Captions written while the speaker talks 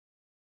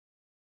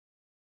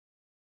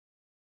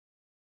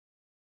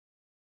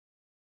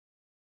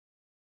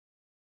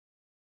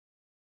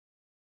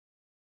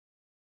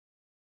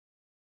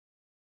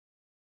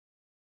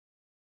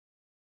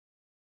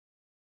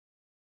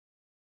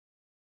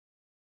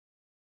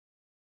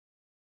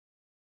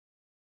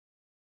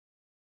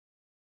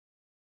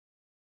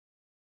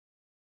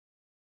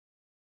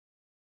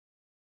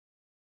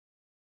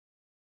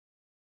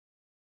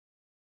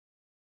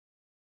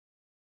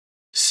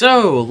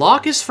So,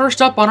 Locke is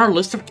first up on our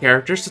list of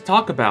characters to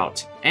talk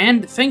about,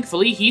 and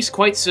thankfully he's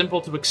quite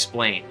simple to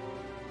explain.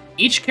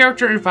 Each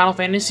character in Final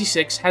Fantasy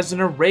VI has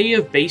an array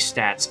of base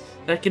stats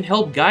that can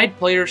help guide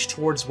players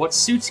towards what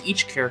suits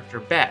each character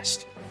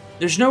best.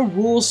 There's no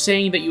rules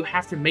saying that you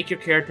have to make your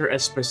character a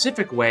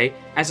specific way,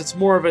 as it's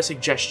more of a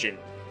suggestion,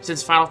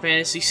 since Final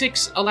Fantasy VI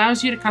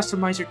allows you to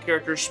customize your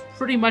characters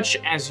pretty much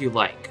as you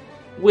like,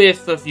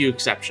 with a few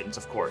exceptions,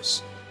 of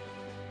course.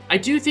 I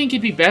do think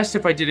it'd be best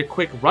if I did a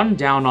quick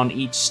rundown on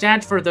each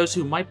stat for those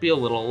who might be a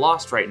little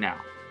lost right now.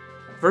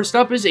 First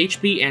up is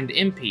HP and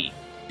MP.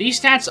 These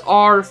stats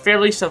are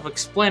fairly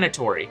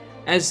self-explanatory,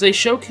 as they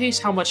showcase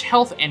how much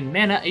health and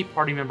mana a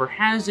party member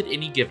has at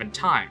any given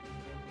time.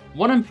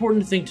 One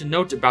important thing to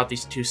note about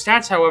these two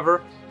stats,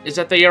 however, is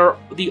that they are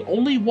the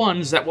only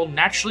ones that will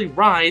naturally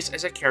rise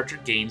as a character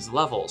gains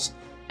levels,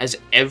 as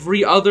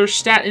every other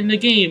stat in the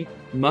game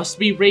must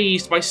be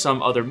raised by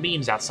some other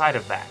means outside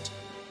of that.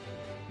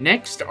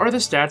 Next are the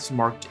stats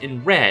marked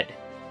in red.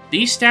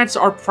 These stats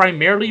are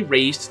primarily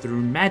raised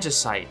through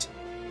Magicite.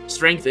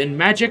 Strength and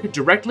Magic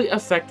directly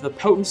affect the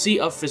potency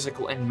of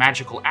physical and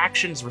magical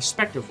actions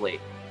respectively,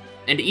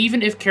 and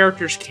even if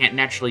characters can't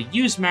naturally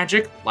use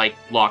magic, like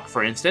Locke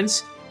for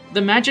instance,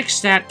 the magic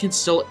stat can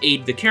still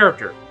aid the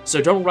character,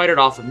 so don't write it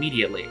off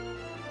immediately.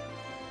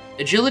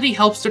 Agility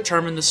helps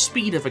determine the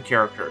speed of a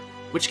character,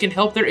 which can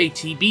help their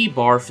ATB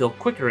bar feel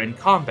quicker in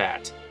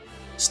combat.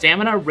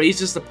 Stamina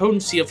raises the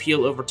potency of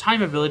heal over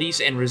time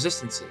abilities and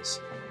resistances.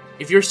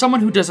 If you're someone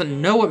who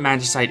doesn't know what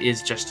Magicite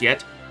is just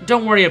yet,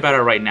 don't worry about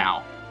it right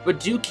now, but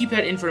do keep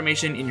that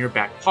information in your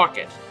back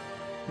pocket.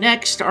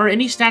 Next are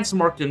any stats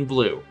marked in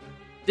blue.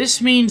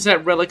 This means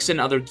that relics and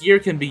other gear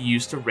can be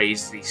used to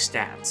raise these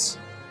stats.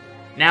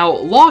 Now,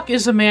 Locke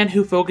is a man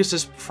who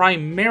focuses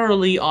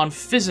primarily on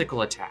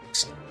physical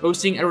attacks,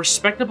 boasting a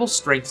respectable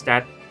strength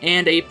stat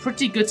and a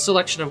pretty good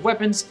selection of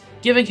weapons,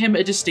 giving him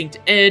a distinct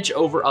edge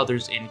over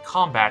others in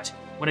combat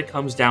when it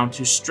comes down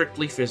to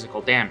strictly physical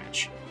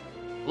damage.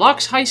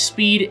 Locke's high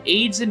speed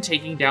aids in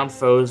taking down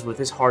foes with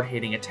his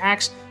hard-hitting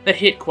attacks that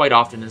hit quite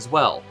often as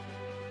well.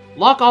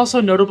 Locke also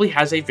notably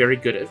has a very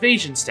good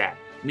evasion stat,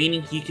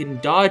 meaning he can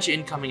dodge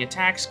incoming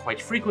attacks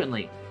quite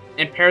frequently,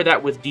 and pair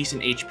that with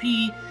decent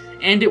HP,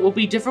 and it will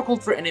be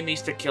difficult for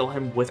enemies to kill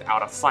him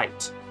without a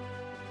fight.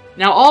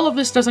 Now, all of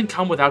this doesn't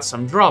come without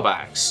some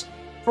drawbacks.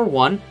 For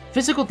one,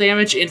 physical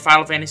damage in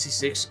Final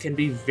Fantasy VI can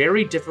be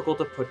very difficult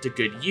to put to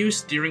good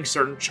use during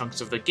certain chunks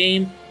of the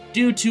game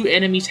due to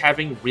enemies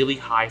having really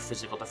high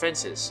physical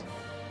defenses,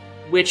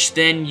 which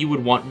then you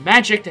would want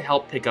magic to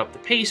help pick up the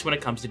pace when it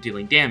comes to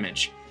dealing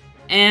damage.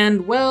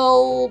 And,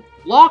 well,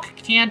 Locke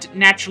can't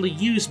naturally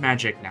use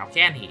magic now,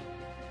 can he?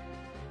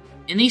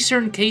 In these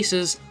certain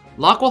cases,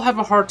 Locke will have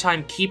a hard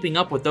time keeping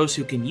up with those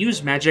who can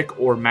use magic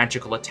or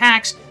magical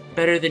attacks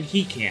better than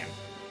he can,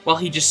 while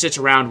he just sits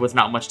around with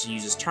not much to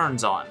use his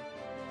turns on.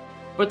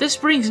 But this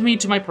brings me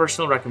to my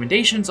personal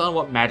recommendations on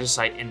what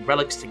Magicite and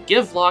relics to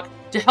give Locke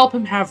to help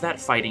him have that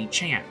fighting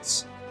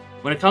chance.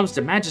 When it comes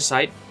to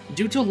Magicite,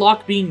 due to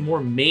Locke being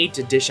more made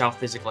to dish out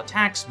physical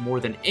attacks more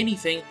than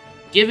anything,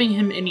 giving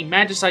him any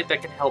Magicite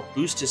that can help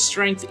boost his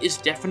strength is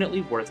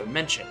definitely worth a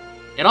mention.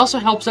 It also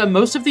helps that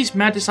most of these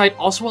Magicite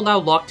also allow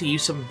Locke to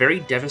use some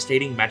very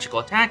devastating magical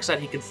attacks that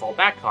he can fall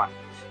back on,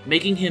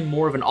 making him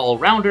more of an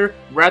all-rounder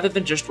rather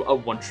than just a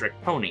one-trick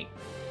pony.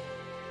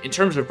 In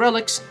terms of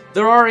relics,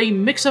 there are a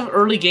mix of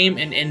early game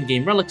and end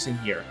game relics in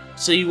here,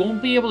 so you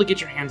won't be able to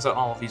get your hands on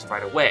all of these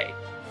right away,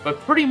 but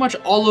pretty much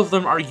all of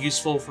them are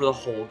useful for the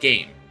whole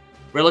game.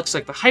 Relics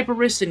like the Hyper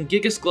Wrist and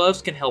Gigas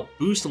Gloves can help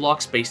boost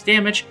Locke's base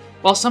damage,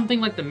 while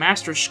something like the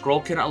Master's Scroll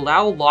can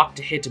allow Locke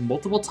to hit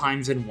multiple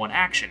times in one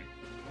action,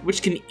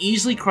 which can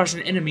easily crush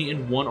an enemy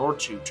in 1 or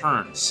 2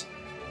 turns.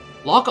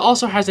 Locke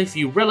also has a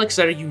few relics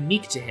that are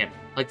unique to him,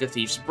 like the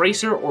Thief's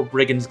Bracer or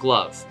Brigand's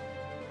Glove.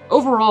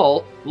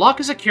 Overall,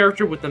 Locke is a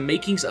character with the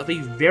makings of a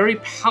very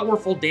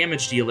powerful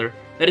damage dealer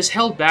that is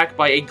held back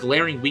by a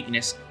glaring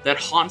weakness that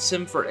haunts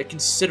him for a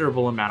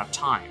considerable amount of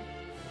time.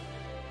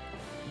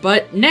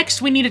 But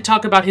next we need to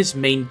talk about his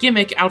main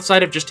gimmick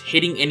outside of just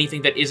hitting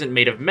anything that isn't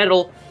made of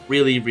metal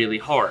really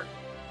hard.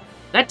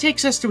 That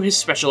takes us to his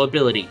special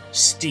ability,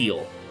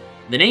 Steal.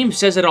 The name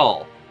says it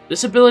all.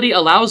 This ability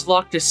allows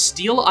Locke to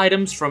steal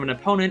items from an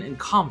opponent in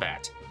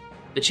combat.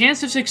 The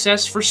chance of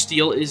success for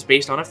steal is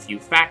based on a few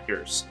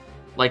factors,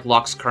 like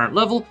Locke's current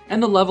level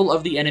and the level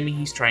of the enemy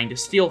he's trying to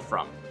steal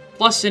from,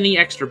 plus any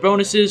extra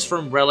bonuses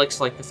from relics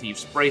like the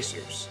Thief's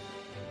Bracers.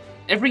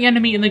 Every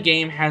enemy in the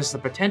game has the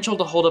potential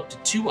to hold up to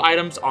 2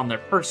 items on their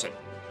person,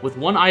 with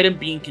one item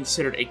being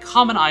considered a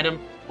common item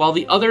while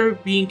the other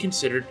being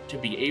considered to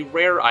be a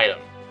rare item.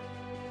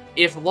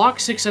 If Locke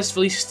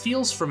successfully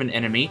steals from an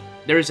enemy,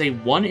 there is a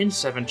 1 in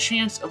 7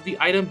 chance of the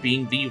item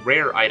being the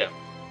rare item,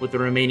 with the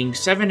remaining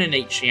 7 in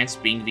 8 chance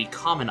being the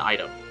common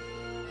item.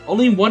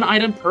 Only 1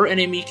 item per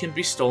enemy can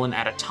be stolen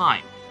at a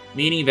time,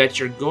 meaning that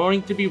you're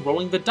going to be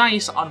rolling the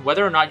dice on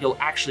whether or not you'll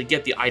actually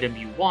get the item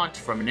you want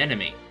from an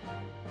enemy.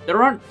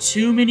 There aren't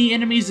too many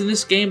enemies in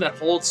this game that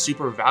hold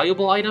super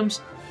valuable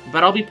items,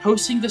 but I'll be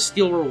posting the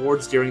steal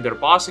rewards during their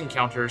boss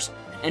encounters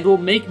and will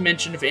make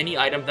mention of any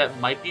item that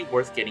might be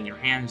worth getting your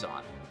hands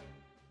on.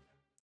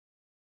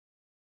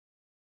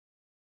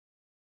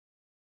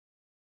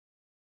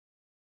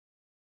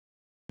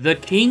 The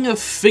King of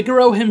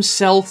Figaro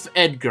himself,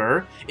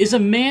 Edgar, is a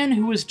man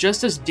who is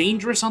just as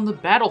dangerous on the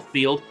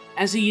battlefield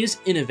as he is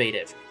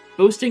innovative,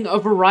 boasting a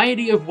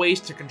variety of ways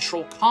to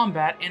control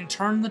combat and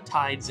turn the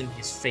tides in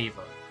his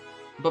favor.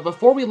 But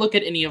before we look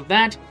at any of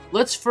that,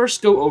 let's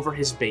first go over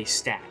his base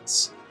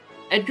stats.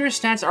 Edgar's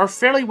stats are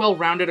fairly well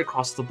rounded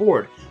across the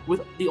board,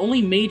 with the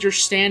only major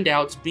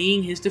standouts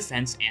being his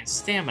defense and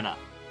stamina.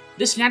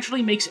 This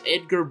naturally makes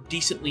Edgar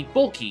decently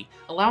bulky,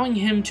 allowing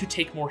him to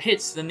take more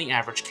hits than the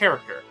average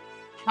character.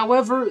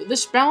 However,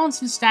 this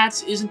balance in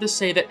stats isn't to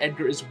say that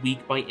Edgar is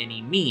weak by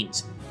any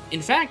means.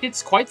 In fact,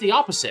 it's quite the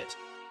opposite.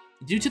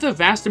 Due to the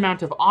vast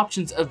amount of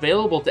options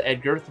available to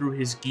Edgar through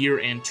his gear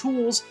and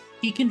tools,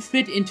 he can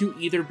fit into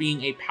either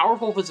being a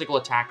powerful physical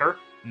attacker,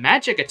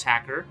 magic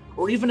attacker,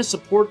 or even a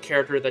support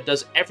character that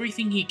does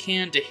everything he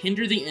can to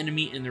hinder the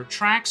enemy in their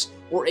tracks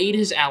or aid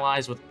his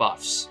allies with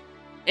buffs.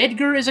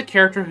 Edgar is a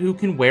character who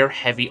can wear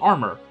heavy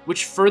armor,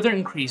 which further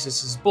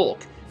increases his bulk,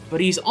 but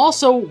he's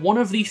also one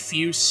of the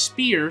few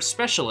spear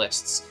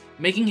specialists,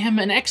 making him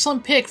an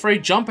excellent pick for a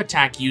jump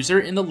attack user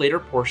in the later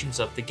portions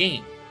of the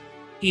game.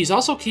 He is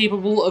also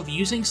capable of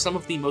using some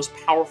of the most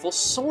powerful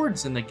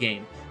swords in the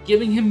game,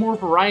 giving him more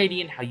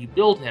variety in how you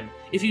build him,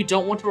 if you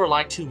don't want to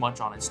rely too much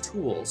on his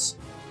tools.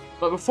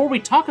 But before we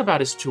talk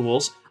about his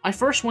tools, I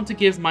first want to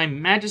give my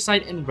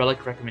Magicite and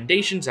Relic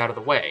recommendations out of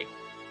the way.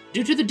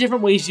 Due to the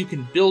different ways you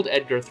can build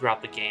Edgar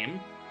throughout the game,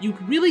 you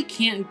really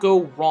can't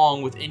go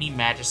wrong with any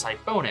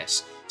Magicite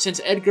bonus, since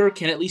Edgar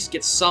can at least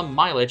get some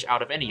mileage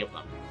out of any of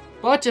them.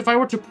 But if I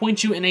were to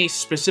point you in a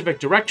specific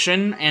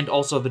direction, and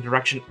also the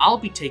direction I'll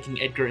be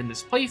taking Edgar in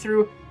this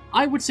playthrough,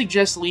 I would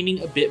suggest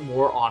leaning a bit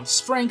more on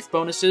strength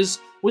bonuses,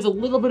 with a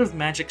little bit of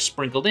magic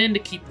sprinkled in to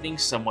keep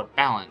things somewhat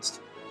balanced.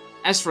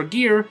 As for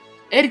gear,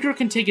 Edgar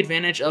can take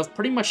advantage of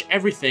pretty much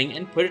everything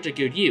and put it to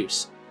good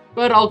use,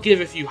 but I'll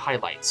give a few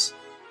highlights.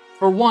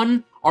 For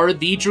one, are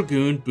the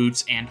Dragoon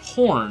Boots and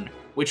Horn,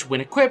 which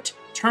when equipped,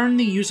 turn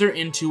the user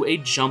into a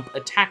jump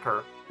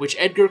attacker, which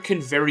Edgar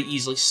can very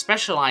easily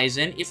specialize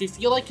in if you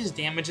feel like his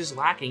damage is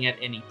lacking at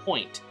any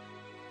point.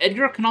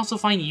 Edgar can also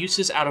find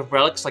uses out of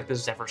relics like the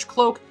Zephyr's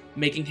Cloak,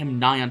 making him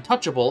nigh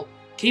untouchable,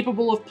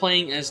 capable of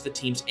playing as the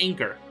team's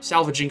anchor,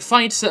 salvaging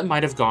fights that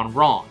might have gone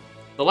wrong.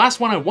 The last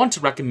one I want to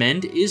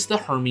recommend is the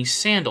Hermes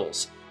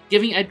Sandals.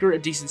 Giving Edgar a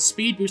decent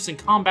speed boost in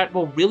combat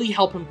will really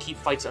help him keep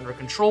fights under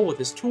control with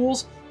his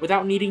tools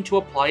without needing to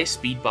apply a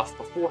speed buff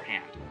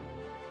beforehand.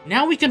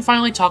 Now we can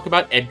finally talk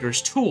about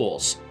Edgar's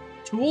tools.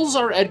 Tools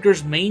are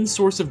Edgar's main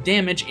source of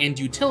damage and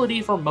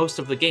utility for most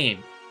of the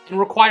game, and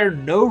require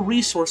no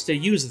resource to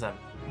use them,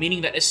 meaning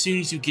that as soon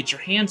as you get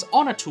your hands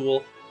on a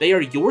tool, they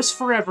are yours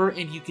forever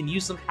and you can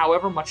use them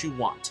however much you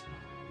want.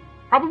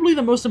 Probably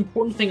the most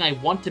important thing I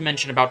want to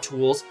mention about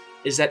tools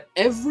is that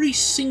every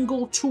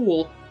single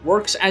tool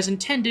works as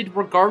intended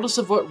regardless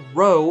of what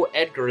row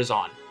Edgar is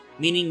on,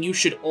 meaning you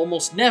should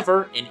almost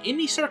never, in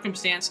any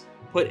circumstance,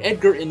 put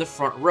Edgar in the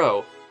front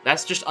row.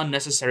 That's just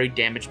unnecessary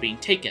damage being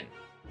taken.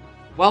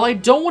 While I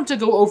don't want to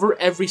go over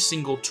every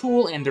single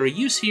tool and their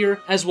use here,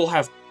 as we'll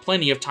have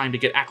plenty of time to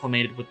get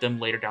acclimated with them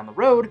later down the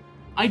road,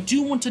 I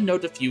do want to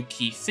note a few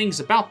key things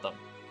about them.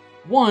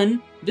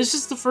 One, this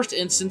is the first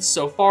instance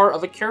so far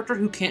of a character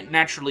who can't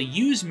naturally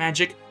use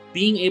magic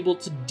being able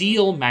to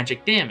deal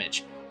magic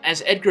damage,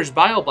 as Edgar's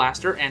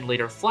Bioblaster and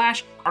later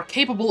Flash are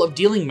capable of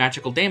dealing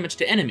magical damage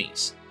to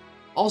enemies.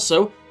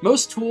 Also,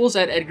 most tools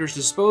at Edgar's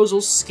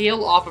disposal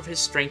scale off of his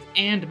strength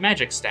and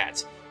magic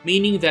stats,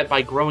 meaning that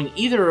by growing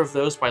either of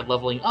those by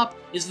leveling up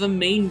is the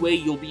main way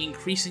you'll be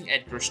increasing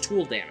Edgar's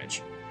tool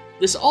damage.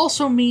 This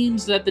also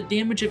means that the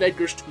damage of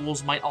Edgar's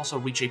tools might also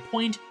reach a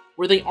point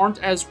where they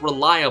aren't as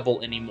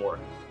reliable anymore,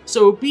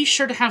 so be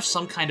sure to have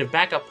some kind of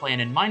backup plan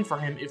in mind for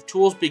him if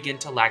tools begin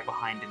to lag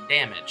behind in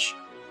damage.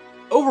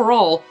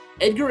 Overall,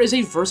 Edgar is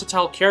a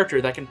versatile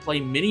character that can play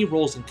many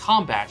roles in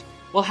combat,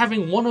 while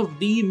having one of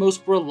the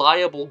most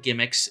reliable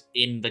gimmicks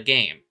in the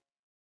game.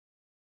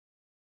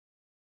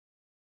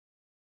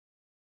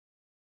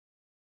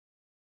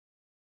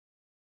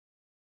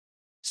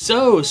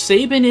 So,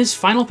 Sabin is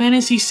Final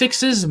Fantasy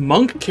VI's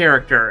monk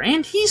character,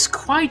 and he's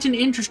quite an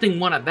interesting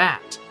one at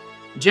that.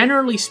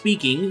 Generally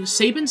speaking,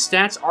 Sabin's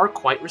stats are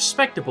quite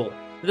respectable,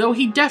 though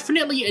he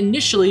definitely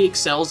initially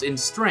excels in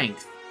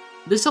strength.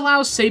 This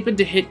allows Sabin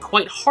to hit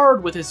quite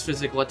hard with his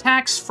physical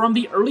attacks from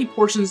the early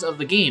portions of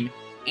the game,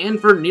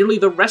 and for nearly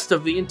the rest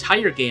of the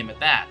entire game at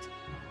that.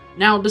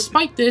 Now,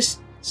 despite this,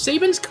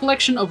 Sabin's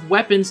collection of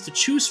weapons to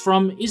choose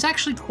from is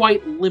actually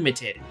quite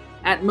limited,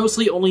 at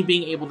mostly only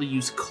being able to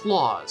use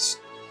claws,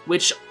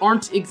 which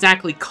aren't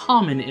exactly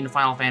common in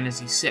Final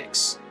Fantasy VI.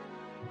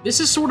 This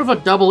is sort of a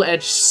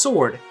double-edged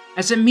sword,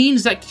 as it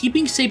means that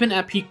keeping Sabin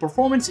at peak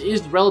performance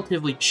is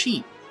relatively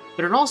cheap,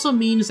 but it also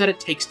means that it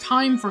takes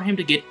time for him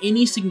to get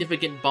any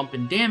significant bump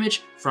in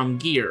damage from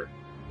gear.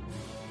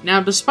 Now,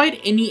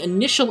 despite any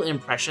initial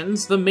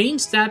impressions, the main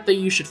stat that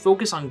you should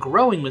focus on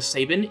growing with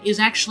Sabin is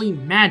actually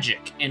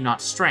magic and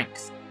not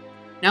strength.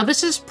 Now,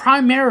 this is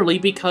primarily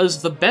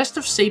because the best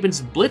of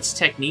Sabin's blitz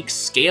techniques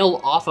scale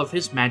off of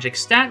his magic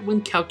stat when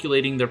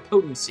calculating their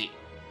potency.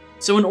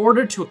 So in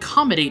order to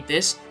accommodate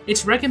this,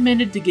 it's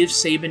recommended to give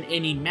Sabin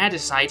any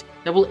magicite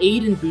that will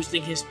aid in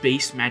boosting his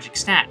base magic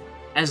stat,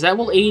 as that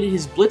will aid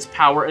his blitz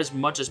power as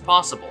much as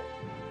possible.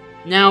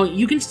 Now,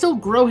 you can still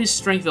grow his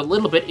strength a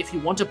little bit if you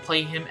want to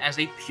play him as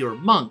a pure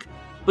monk,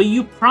 but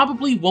you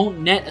probably won't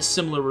net a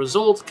similar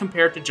result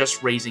compared to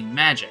just raising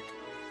magic.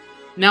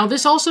 Now,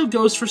 this also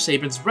goes for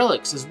Sabin's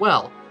relics as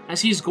well, as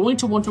he's going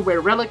to want to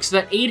wear relics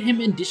that aid him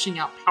in dishing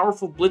out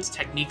powerful blitz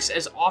techniques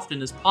as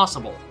often as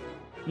possible.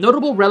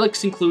 Notable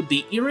relics include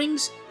the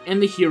earrings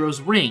and the hero's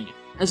ring,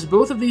 as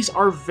both of these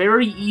are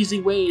very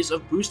easy ways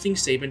of boosting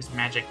Sabin's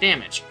magic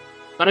damage,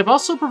 but I've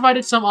also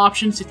provided some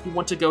options if you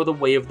want to go the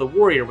way of the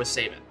warrior with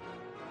Sabin.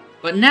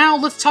 But now,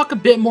 let's talk a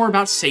bit more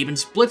about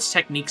Sabin's blitz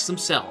techniques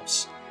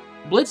themselves.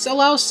 Blitz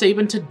allows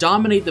Sabin to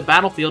dominate the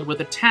battlefield with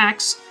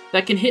attacks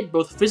that can hit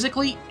both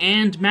physically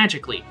and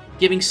magically,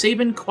 giving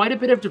Sabin quite a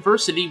bit of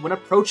diversity when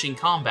approaching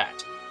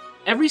combat.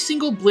 Every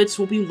single blitz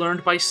will be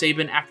learned by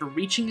Sabin after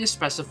reaching a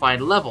specified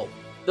level,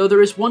 though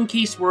there is one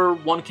case where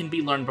one can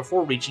be learned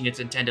before reaching its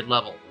intended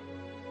level.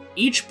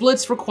 Each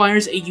blitz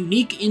requires a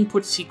unique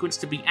input sequence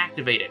to be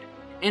activated,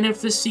 and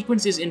if this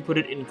sequence is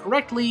inputted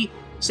incorrectly,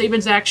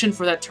 Sabin's action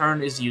for that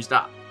turn is used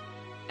up.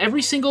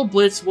 Every single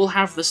blitz will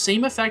have the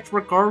same effect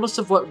regardless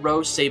of what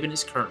row Sabin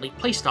is currently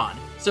placed on,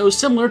 so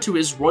similar to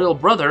his royal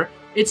brother,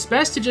 it's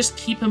best to just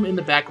keep him in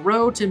the back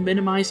row to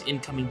minimize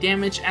incoming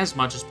damage as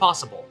much as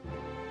possible.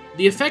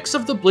 The effects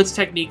of the blitz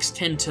techniques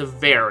tend to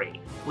vary,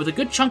 with a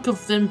good chunk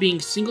of them being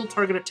single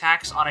target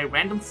attacks on a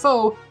random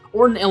foe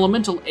or an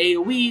elemental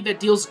AoE that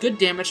deals good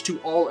damage to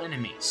all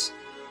enemies.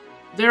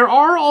 There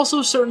are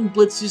also certain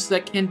blitzes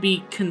that can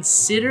be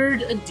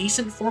considered a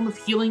decent form of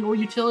healing or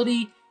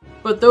utility,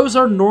 but those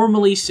are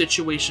normally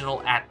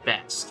situational at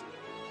best.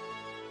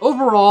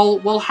 Overall,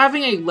 while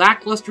having a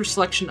lackluster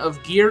selection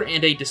of gear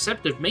and a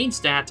deceptive main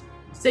stat,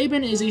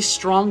 Sabin is a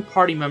strong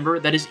party member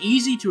that is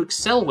easy to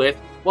excel with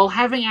while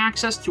having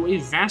access to a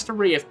vast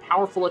array of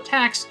powerful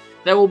attacks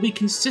that will be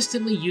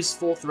consistently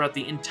useful throughout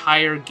the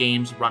entire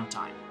game's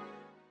runtime.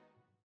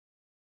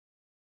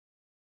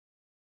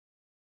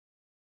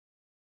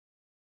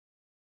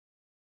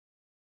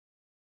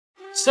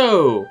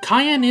 So,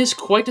 Cyan is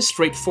quite a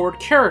straightforward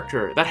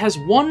character that has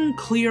one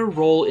clear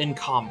role in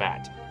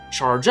combat: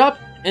 charge up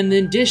and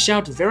then dish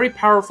out very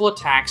powerful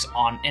attacks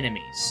on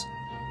enemies.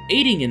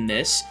 Aiding in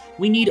this,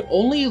 we need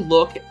only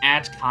look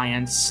at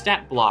Cyan's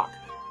stat block,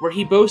 where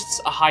he boasts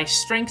a high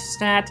strength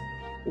stat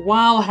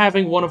while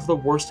having one of the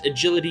worst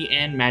agility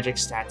and magic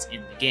stats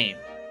in the game.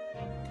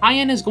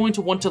 Cyan is going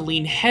to want to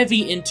lean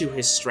heavy into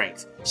his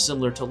strength,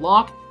 similar to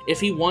Locke,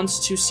 if he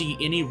wants to see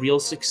any real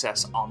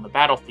success on the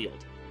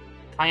battlefield.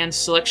 Cyan's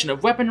selection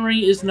of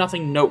weaponry is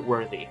nothing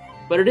noteworthy,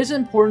 but it is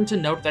important to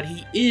note that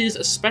he is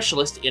a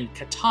specialist in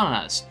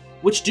katanas,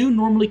 which do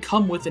normally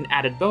come with an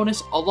added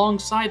bonus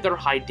alongside their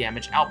high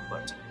damage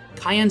output.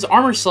 Cyan's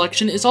armor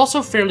selection is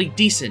also fairly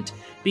decent,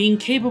 being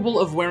capable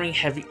of wearing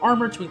heavy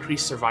armor to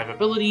increase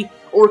survivability,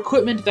 or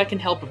equipment that can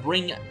help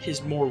bring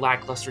his more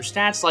lackluster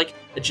stats like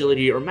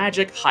agility or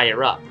magic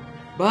higher up.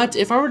 But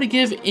if I were to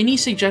give any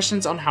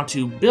suggestions on how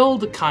to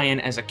build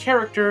Cyan as a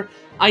character,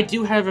 I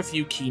do have a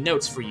few key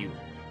notes for you.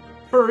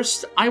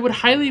 First, I would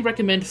highly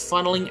recommend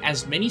funneling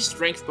as many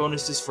strength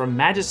bonuses from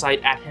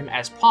magicite at him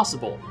as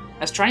possible,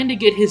 as trying to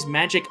get his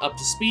magic up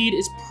to speed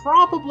is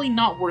probably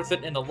not worth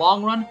it in the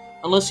long run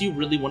unless you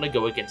really want to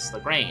go against the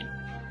grain.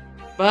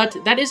 But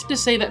that isn't to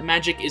say that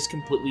magic is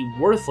completely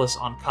worthless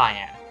on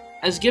Cyan,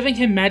 as giving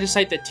him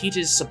magicite that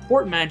teaches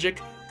support magic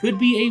could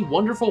be a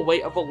wonderful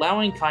way of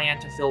allowing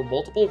Cyan to fill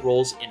multiple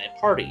roles in a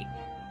party.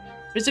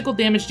 Physical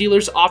damage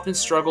dealers often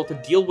struggle to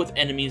deal with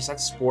enemies that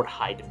sport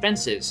high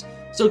defenses,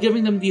 so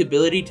giving them the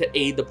ability to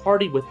aid the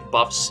party with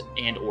buffs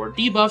and or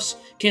debuffs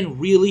can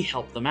really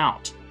help them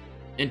out.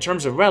 In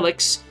terms of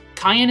relics,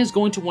 Cyan is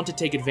going to want to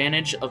take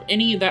advantage of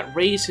any that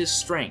raise his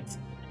strength,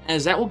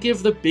 as that will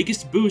give the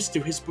biggest boost to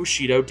his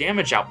Bushido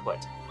damage output.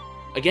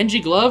 A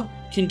Genji Glove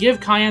can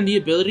give Cyan the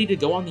ability to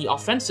go on the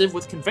offensive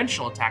with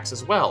conventional attacks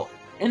as well,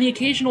 and the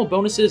occasional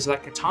bonuses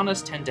that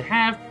katanas tend to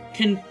have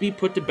can be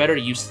put to better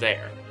use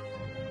there.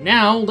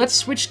 Now, let's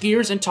switch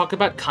gears and talk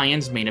about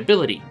Cyan's main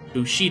ability,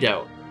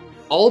 Bushido.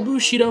 All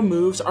Bushido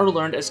moves are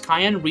learned as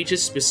Cyan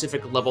reaches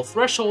specific level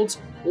thresholds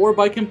or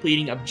by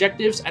completing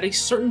objectives at a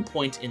certain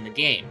point in the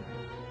game.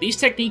 These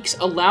techniques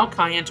allow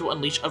Cyan to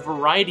unleash a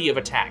variety of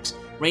attacks,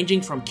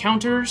 ranging from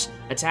counters,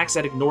 attacks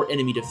that ignore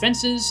enemy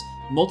defenses,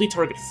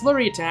 multi-target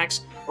flurry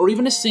attacks, or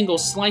even a single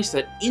slice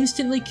that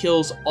instantly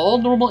kills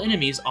all normal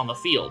enemies on the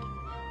field.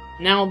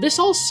 Now, this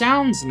all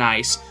sounds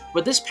nice,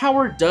 but this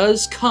power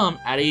does come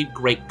at a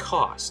great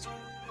cost.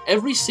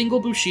 Every single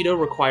Bushido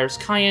requires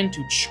Cyan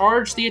to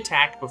charge the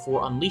attack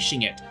before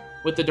unleashing it,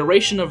 with the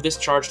duration of this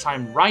charge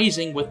time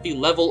rising with the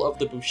level of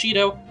the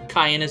Bushido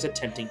Cyan is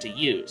attempting to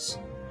use.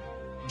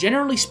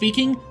 Generally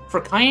speaking,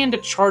 for Cyan to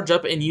charge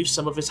up and use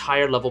some of his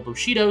higher level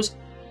Bushidos,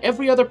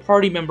 every other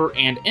party member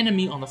and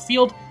enemy on the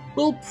field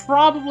will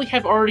probably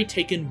have already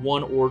taken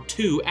 1 or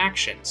 2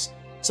 actions,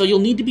 so you'll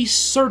need to be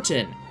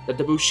certain that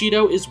the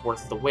Bushido is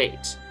worth the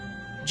wait.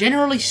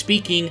 Generally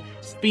speaking,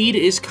 speed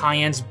is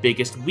Cyan's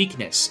biggest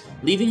weakness,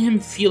 leaving him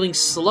feeling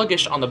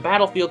sluggish on the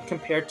battlefield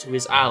compared to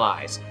his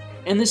allies,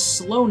 and this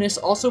slowness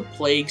also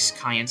plagues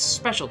Cyan's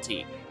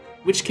specialty,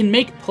 which can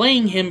make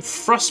playing him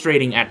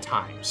frustrating at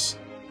times.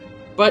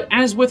 But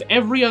as with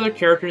every other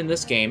character in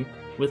this game,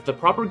 with the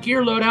proper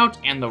gear loadout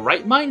and the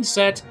right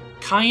mindset,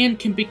 Cyan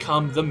can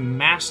become the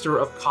master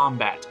of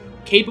combat,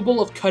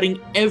 capable of cutting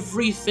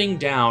everything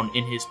down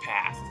in his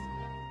path.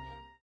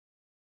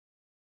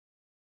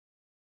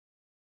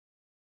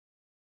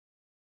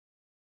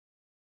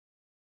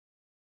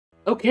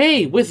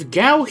 Okay, with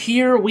Gao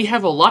here, we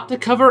have a lot to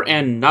cover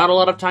and not a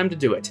lot of time to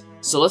do it,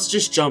 so let's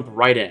just jump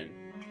right in.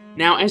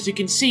 Now, as you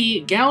can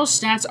see, Gao's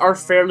stats are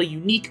fairly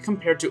unique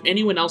compared to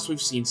anyone else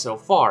we've seen so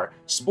far,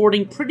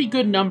 sporting pretty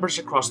good numbers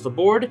across the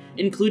board,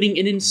 including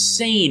an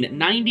insane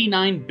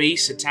 99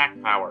 base attack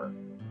power.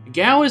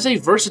 Gao is a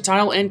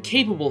versatile and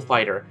capable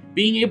fighter,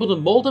 being able to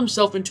mold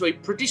himself into a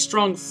pretty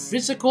strong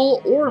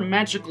physical or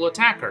magical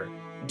attacker.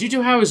 Due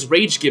to how his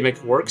rage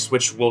gimmick works,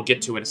 which we'll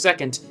get to in a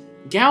second,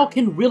 Gao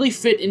can really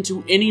fit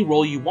into any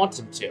role you want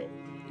him to.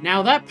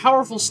 Now, that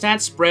powerful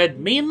stat spread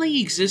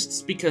mainly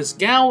exists because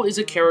Gao is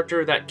a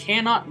character that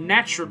cannot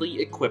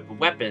naturally equip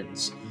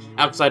weapons,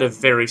 outside of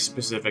very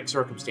specific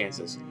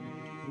circumstances.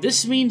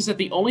 This means that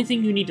the only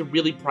thing you need to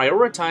really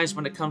prioritize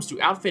when it comes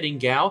to outfitting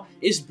Gao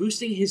is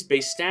boosting his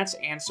base stats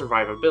and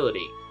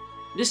survivability.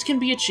 This can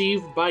be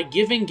achieved by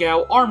giving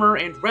Gao armor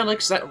and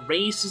relics that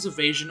raise his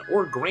evasion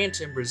or grant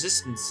him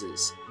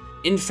resistances.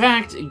 In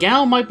fact,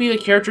 Gao might be the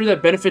character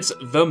that benefits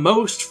the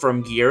most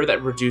from gear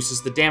that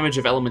reduces the damage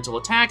of elemental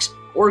attacks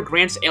or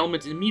grants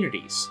ailment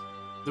immunities.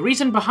 The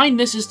reason behind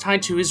this is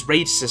tied to his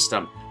rage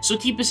system, so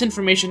keep this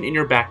information in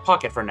your back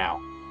pocket for now.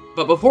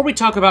 But before we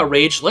talk about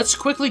rage, let's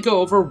quickly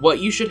go over what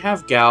you should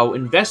have Gao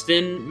invest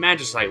in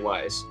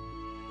magicite-wise.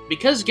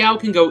 Because Gao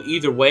can go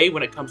either way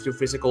when it comes to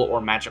physical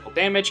or magical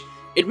damage,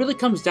 it really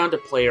comes down to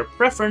player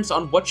preference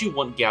on what you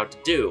want Gao to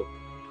do.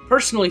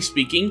 Personally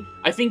speaking,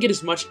 I think it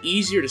is much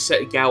easier to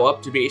set Gao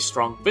up to be a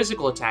strong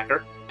physical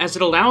attacker, as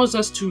it allows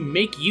us to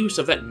make use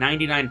of that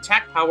 99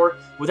 attack power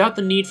without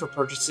the need for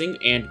purchasing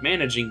and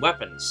managing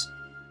weapons.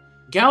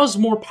 Gao's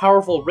more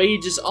powerful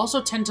rages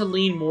also tend to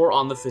lean more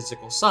on the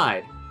physical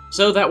side,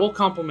 so that will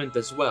complement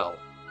this well.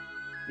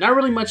 Not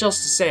really much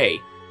else to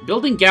say.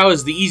 Building Gao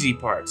is the easy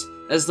part,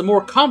 as the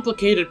more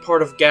complicated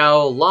part of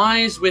Gao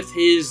lies with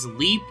his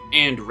leap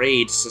and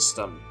rage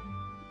system.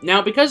 Now,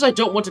 because I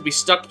don't want to be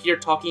stuck here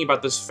talking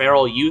about this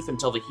feral youth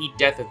until the heat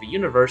death of the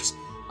universe,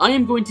 I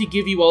am going to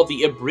give you all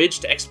the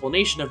abridged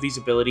explanation of these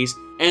abilities,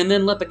 and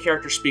then let the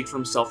character speak for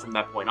himself from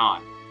that point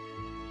on.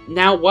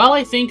 Now, while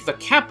I think the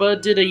Kappa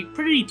did a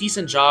pretty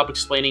decent job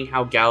explaining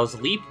how Gao's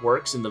leap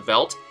works in the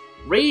Veld,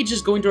 Rage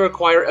is going to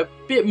require a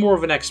bit more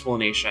of an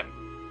explanation.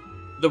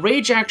 The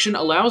Rage action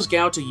allows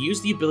Gao to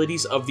use the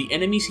abilities of the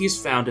enemies he has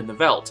found in the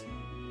Veld.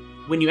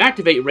 When you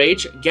activate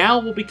Rage, Gao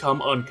will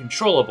become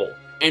uncontrollable,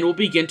 and will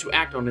begin to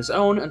act on his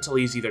own until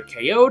he's either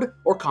KO'd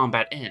or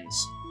combat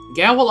ends.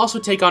 Gao will also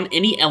take on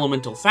any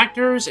elemental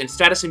factors and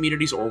status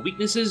immunities or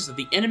weaknesses that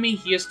the enemy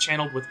he has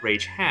channeled with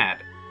Rage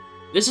had.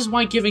 This is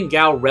why giving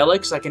Gao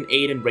relics that can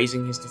aid in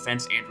raising his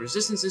defense and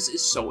resistances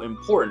is so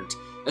important,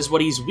 as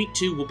what he's weak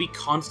to will be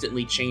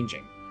constantly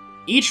changing.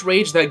 Each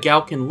Rage that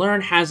Gao can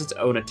learn has its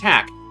own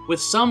attack, with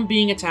some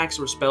being attacks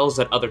or spells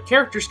that other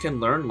characters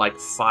can learn, like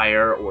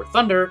Fire or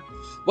Thunder,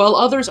 while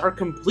others are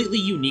completely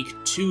unique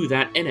to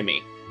that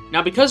enemy.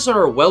 Now, because there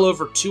are well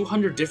over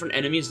 200 different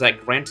enemies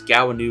that grant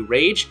Gao a new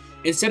Rage,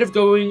 instead of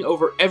going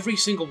over every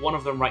single one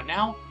of them right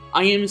now,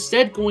 I am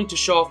instead going to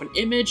show off an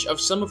image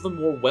of some of the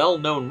more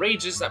well-known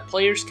Rages that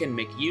players can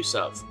make use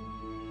of.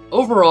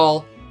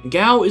 Overall,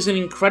 Gao is an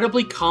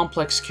incredibly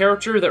complex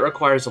character that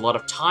requires a lot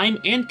of time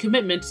and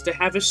commitment to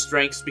have his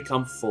strengths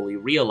become fully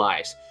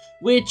realized,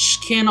 which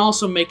can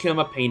also make him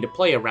a pain to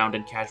play around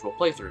in casual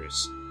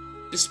playthroughs.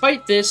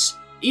 Despite this,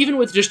 even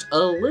with just a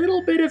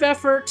little bit of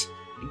effort,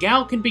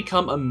 Gao can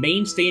become a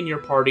mainstay in your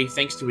party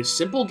thanks to his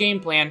simple game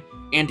plan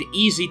and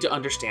easy to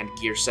understand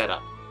gear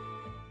setup.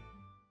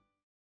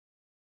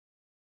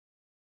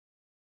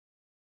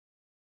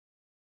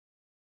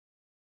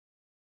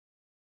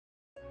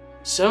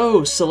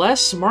 So,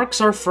 Celes marks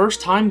our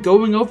first time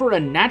going over a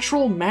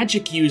natural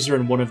magic user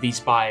in one of these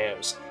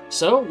bios,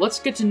 so let's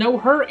get to know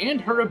her and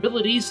her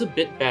abilities a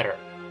bit better.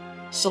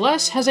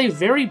 Celes has a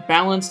very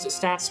balanced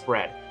stat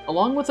spread,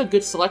 along with a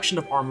good selection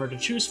of armor to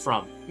choose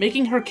from,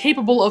 making her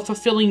capable of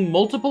fulfilling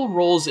multiple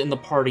roles in the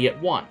party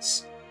at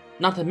once.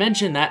 Not to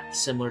mention that,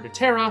 similar to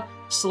Terra,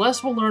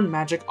 Celes will learn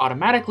magic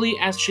automatically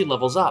as she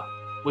levels up,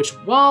 which,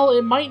 while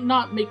it might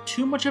not make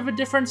too much of a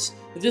difference,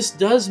 this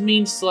does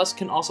mean Celes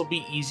can also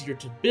be easier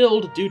to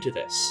build due to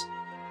this.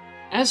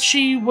 As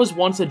she was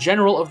once a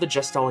general of the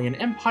Gestalian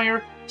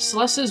Empire,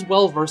 Celes is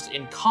well versed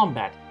in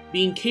combat,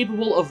 being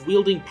capable of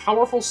wielding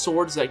powerful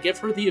swords that give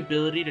her the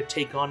ability to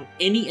take on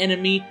any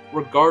enemy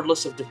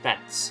regardless of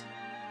defense.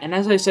 And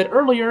as I said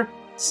earlier,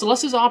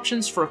 Celes's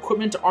options for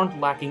equipment aren't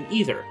lacking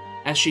either,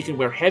 as she can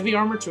wear heavy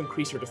armor to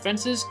increase her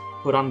defenses,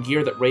 put on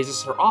gear that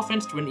raises her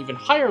offense to an even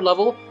higher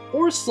level,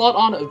 or slot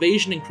on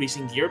evasion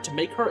increasing gear to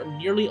make her a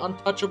nearly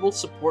untouchable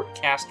support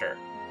caster.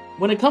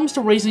 When it comes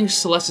to raising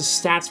Celes's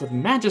stats with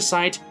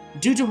Magicite,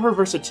 due to her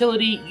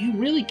versatility, you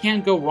really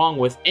can't go wrong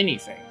with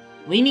anything.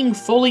 Leaning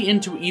fully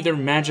into either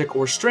magic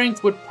or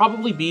strength would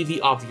probably be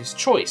the obvious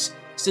choice,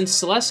 since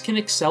Celes can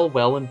excel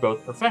well in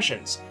both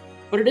professions.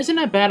 But it isn't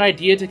a bad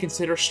idea to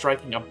consider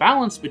striking a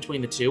balance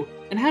between the two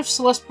and have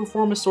Celes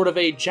perform as sort of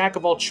a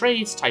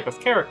jack-of-all-trades type of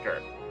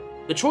character.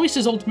 The choice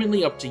is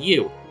ultimately up to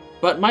you,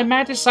 but my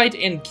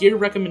Magicite and gear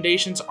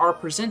recommendations are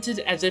presented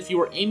as if you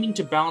are aiming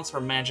to balance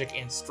her magic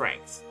and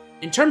strength.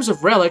 In terms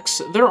of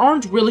relics, there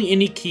aren't really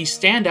any key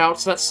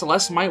standouts that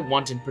Celes might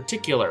want in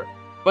particular,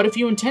 but if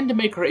you intend to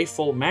make her a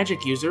full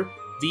magic user,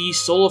 the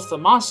Soul of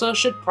Thamasa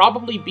should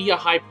probably be a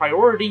high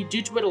priority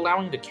due to it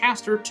allowing the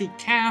caster to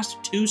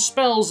cast 2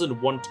 spells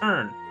in one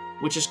turn,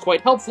 which is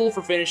quite helpful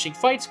for finishing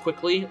fights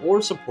quickly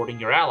or supporting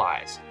your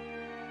allies.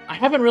 I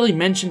haven't really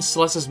mentioned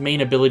Celes's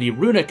main ability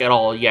Runic at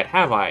all yet,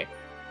 have I?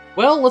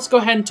 Well, let's go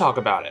ahead and talk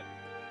about it.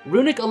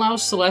 Runic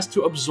allows Celes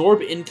to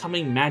absorb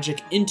incoming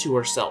magic into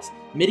herself,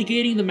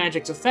 mitigating the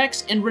magic's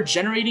effects and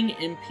regenerating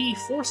MP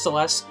for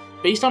Celes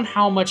based on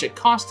how much it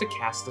costs to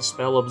cast the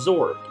spell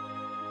absorbed.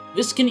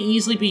 This can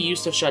easily be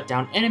used to shut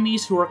down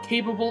enemies who are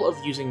capable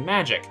of using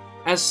magic,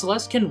 as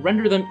Celes can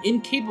render them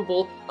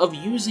incapable of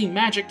using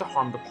magic to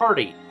harm the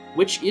party,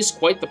 which is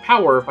quite the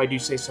power if I do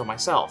say so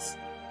myself.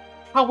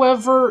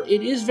 However,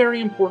 it is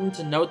very important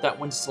to note that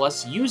when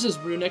Celes uses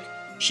Runic,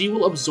 she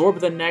will absorb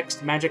the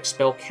next magic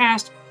spell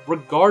cast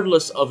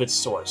regardless of its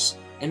source,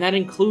 and that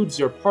includes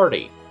your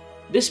party.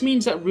 This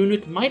means that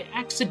Runic might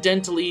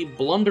accidentally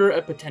blunder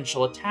a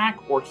potential attack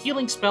or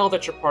healing spell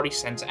that your party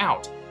sends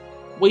out,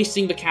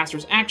 wasting the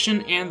caster's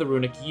action and the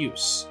Runic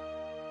use.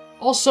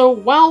 Also,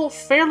 while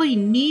fairly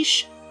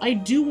niche, I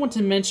do want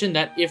to mention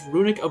that if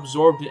Runic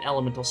absorbed an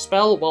elemental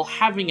spell while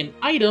having an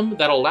item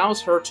that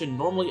allows her to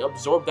normally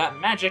absorb that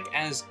magic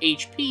as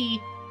HP,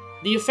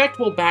 the effect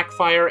will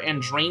backfire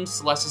and drain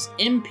Celes's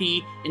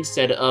MP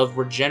instead of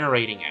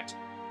regenerating it.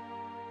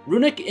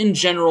 Runic in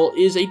general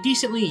is a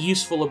decently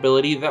useful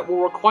ability that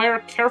will require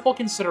careful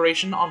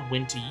consideration on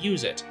when to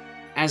use it,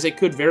 as it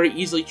could very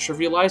easily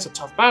trivialize a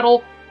tough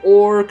battle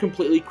or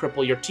completely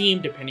cripple your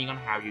team depending on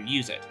how you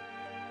use it.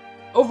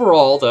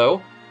 Overall,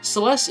 though,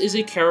 Celes is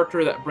a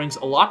character that brings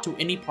a lot to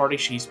any party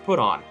she's put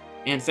on,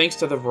 and thanks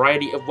to the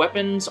variety of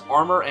weapons,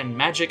 armor, and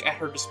magic at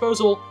her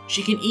disposal,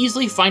 she can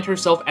easily find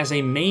herself as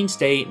a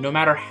mainstay no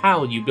matter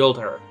how you build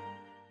her.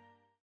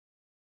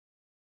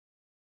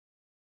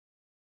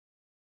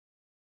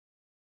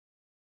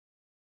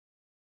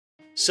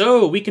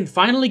 So, we can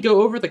finally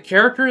go over the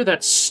character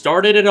that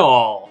started it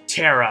all,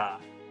 Terra.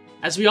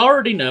 As we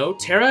already know,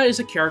 Terra is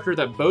a character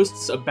that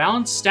boasts a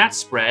balanced stat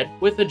spread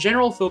with a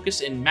general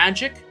focus in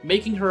magic,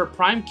 making her a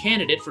prime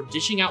candidate for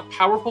dishing out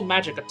powerful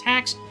magic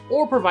attacks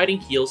or providing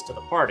heals to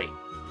the party.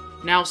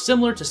 Now,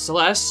 similar to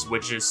Celes,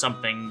 which is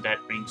something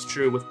that rings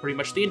true with pretty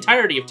much the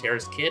entirety of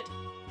Terra's kit,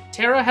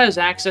 Terra has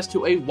access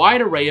to a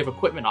wide array of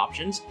equipment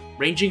options,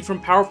 ranging from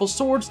powerful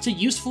swords to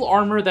useful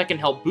armor that can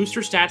help boost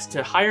her stats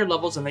to higher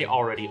levels than they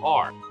already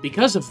are.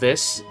 Because of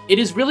this, it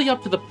is really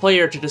up to the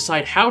player to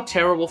decide how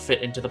Terra will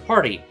fit into the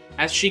party,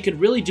 as she could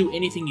really do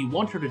anything you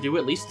want her to do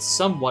at least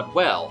somewhat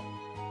well.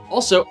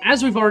 Also,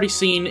 as we've already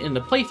seen in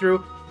the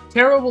playthrough,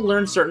 Terra will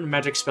learn certain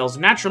magic spells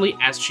naturally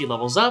as she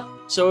levels up,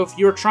 so if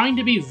you're trying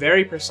to be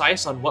very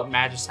precise on what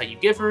Magicite you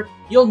give her,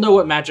 you'll know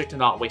what magic to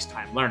not waste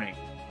time learning.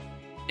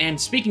 And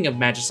speaking of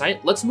Magicite,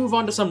 let's move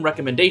on to some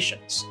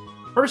recommendations.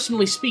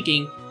 Personally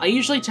speaking, I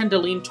usually tend to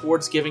lean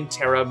towards giving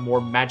Terra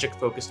more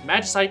magic-focused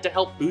Magicite to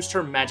help boost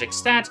her magic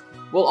stat,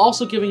 while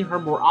also giving her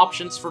more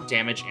options for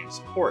damage and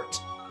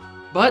support.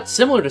 But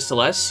similar to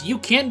Celes, you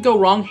can't go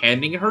wrong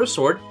handing her a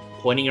sword,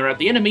 pointing her at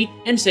the enemy,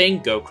 and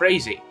saying go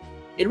crazy.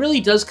 It really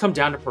does come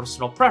down to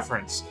personal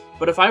preference,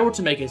 but if I were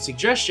to make a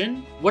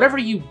suggestion, whatever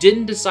you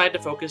didn't decide to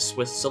focus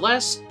with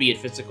Celes, be it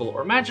physical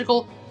or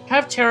magical,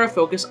 have Terra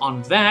focus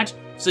on that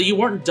so you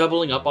weren't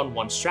doubling up on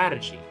one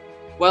strategy.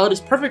 While it is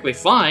perfectly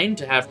fine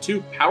to have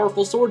 2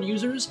 powerful sword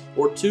users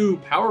or 2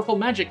 powerful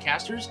magic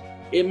casters,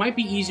 it might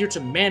be easier to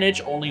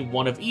manage only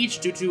one of each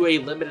due to a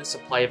limited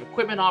supply of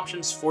equipment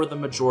options for the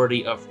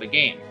majority of the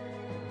game.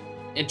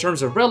 In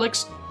terms of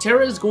relics,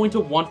 Terra is going to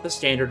want the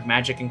standard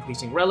magic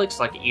increasing relics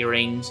like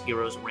earrings,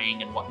 hero's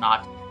ring, and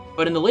whatnot,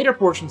 but in the later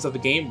portions of the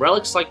game,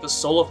 relics like the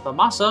Soul of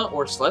Thamasa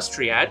or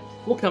Celestiad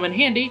will come in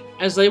handy,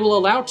 as they will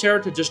allow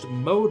Terra to just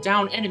mow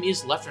down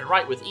enemies left and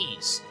right with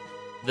ease.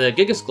 The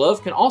Gigas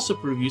Glove can also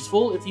prove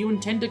useful if you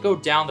intend to go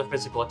down the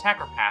physical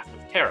attacker path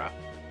with Terra.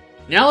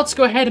 Now let's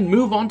go ahead and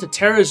move on to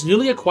Terra's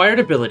newly acquired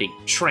ability,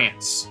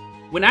 Trance.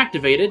 When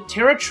activated,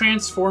 Terra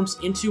transforms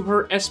into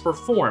her Esper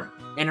form,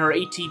 and her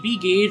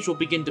ATB gauge will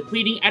begin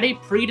depleting at a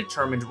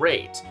predetermined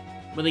rate.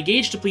 When the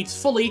gauge depletes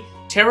fully,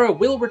 Terra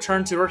will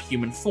return to her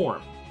human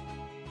form.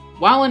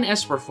 While in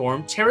Esper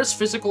form, Terra's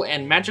physical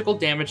and magical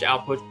damage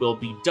output will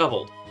be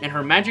doubled, and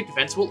her magic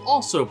defense will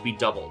also be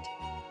doubled.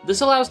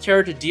 This allows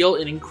Terra to deal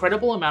an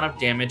incredible amount of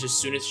damage as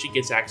soon as she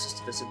gets access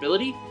to this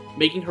ability,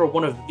 making her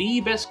one of the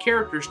best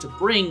characters to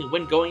bring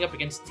when going up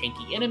against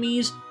tanky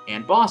enemies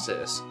and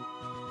bosses.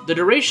 The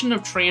duration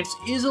of trance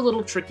is a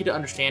little tricky to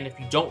understand if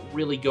you don't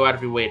really go out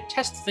of your way to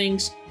test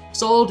things,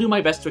 so I'll do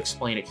my best to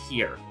explain it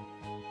here.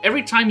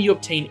 Every time you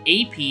obtain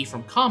AP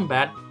from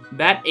combat,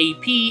 that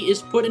AP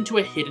is put into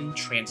a hidden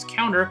trance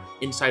counter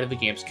inside of the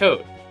game's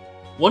code.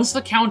 Once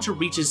the counter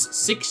reaches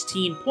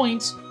 16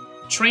 points,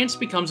 trance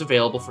becomes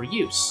available for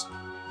use.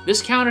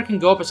 This counter can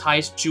go up as high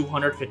as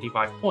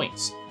 255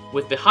 points,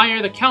 with the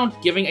higher the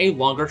count giving a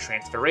longer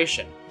trance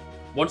duration.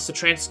 Once the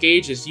trance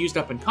gauge is used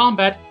up in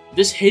combat,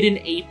 this hidden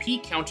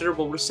AP counter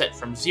will reset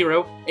from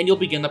 0, and you'll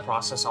begin the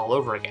process all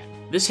over again.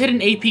 This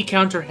hidden AP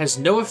counter has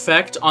no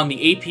effect on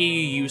the AP you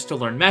use to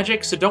learn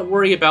magic, so don't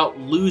worry about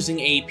losing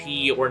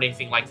AP or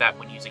anything like that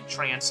when using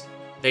trance.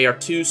 They are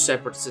two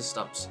separate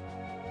systems.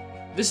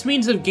 This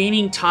means of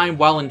gaining time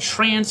while in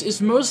trance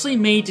is mostly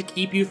made to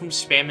keep you from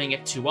spamming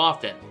it too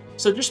often,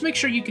 so just make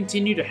sure you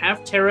continue to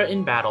have Terra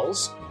in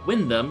battles,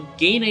 win them,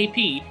 gain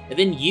AP, and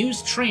then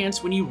use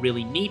trance when you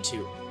really need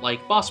to,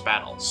 like boss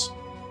battles.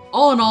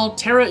 All in all,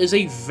 Terra is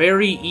a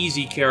very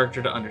easy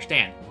character to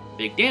understand.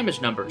 Big damage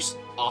numbers,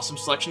 awesome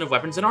selection of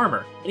weapons and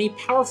armor, and a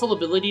powerful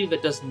ability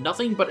that does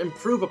nothing but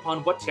improve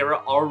upon what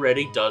Terra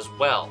already does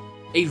well.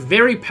 A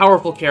very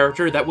powerful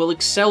character that will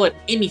excel at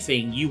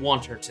anything you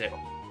want her to.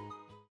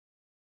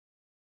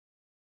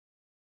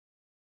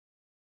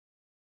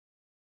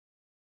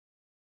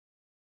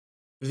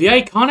 The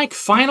iconic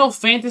Final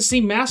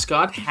Fantasy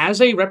mascot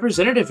has a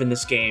representative in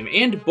this game,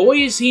 and boy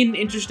is he an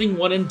interesting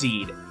one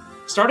indeed.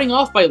 Starting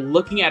off by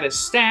looking at his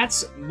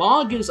stats,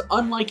 Mog is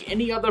unlike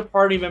any other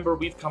party member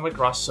we've come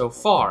across so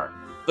far.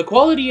 The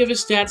quality of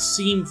his stats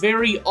seem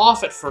very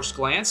off at first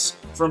glance,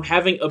 from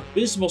having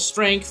abysmal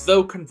strength,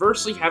 though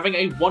conversely having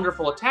a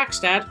wonderful attack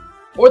stat,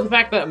 or the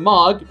fact that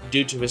Mog,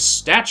 due to his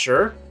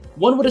stature,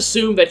 one would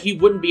assume that he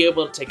wouldn't be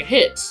able to take a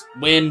hit,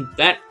 when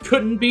that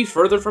couldn't be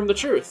further from the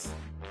truth.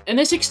 And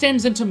this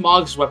extends into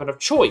Mog's weapon of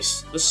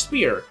choice, the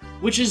spear,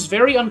 which is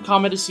very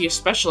uncommon to see a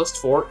specialist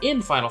for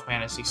in Final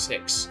Fantasy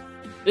VI.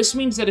 This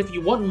means that if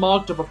you want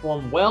Mog to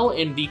perform well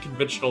in the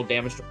conventional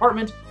damage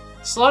department,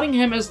 slotting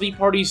him as the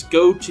party's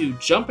go-to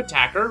jump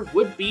attacker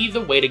would be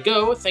the way to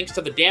go thanks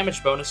to the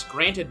damage bonus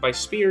granted by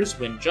spears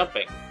when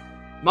jumping.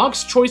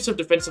 Mog's choice of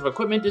defensive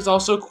equipment is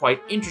also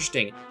quite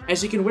interesting,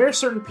 as he can wear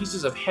certain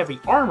pieces of heavy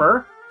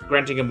armor,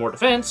 granting him more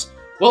defense,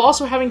 while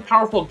also having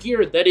powerful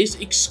gear that is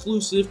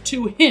exclusive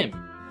to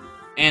him.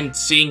 And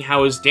seeing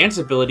how his dance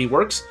ability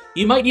works,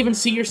 you might even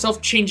see yourself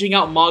changing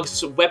out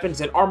Mog's weapons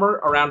and armor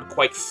around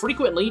quite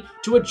frequently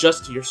to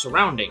adjust to your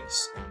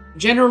surroundings.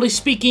 Generally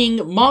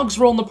speaking, Mog's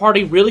role in the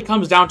party really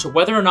comes down to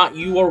whether or not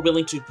you are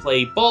willing to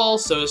play ball,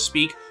 so to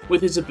speak,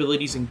 with his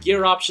abilities and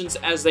gear options,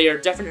 as they are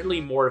definitely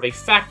more of a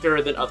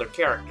factor than other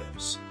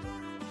characters.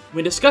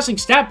 When discussing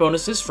stat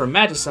bonuses for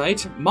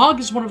Magicite, Mog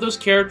is one of those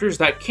characters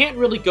that can't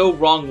really go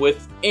wrong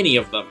with any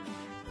of them.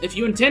 If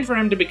you intend for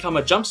him to become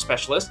a jump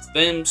specialist,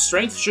 then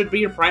strength should be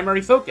your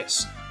primary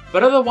focus,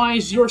 but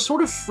otherwise you are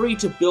sort of free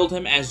to build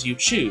him as you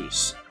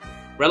choose.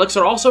 Relics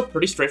are also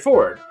pretty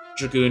straightforward.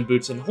 Dragoon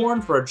Boots and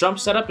Horn for a jump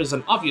setup is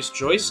an obvious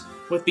choice,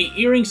 with the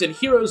Earrings and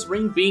Hero's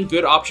Ring being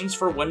good options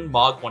for when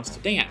Mog wants to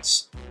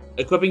dance.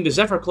 Equipping the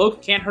Zephyr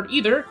Cloak can't hurt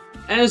either,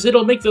 as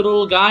it'll make the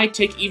little guy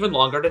take even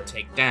longer to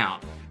take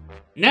down.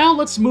 Now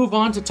let's move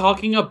on to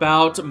talking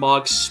about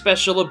Mog's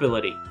special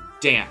ability,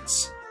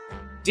 Dance.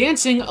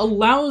 Dancing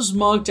allows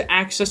Mog to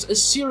access a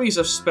series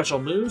of special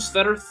moves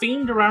that are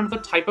themed around the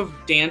type of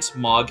dance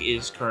Mog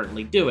is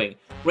currently doing,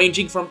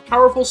 ranging from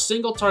powerful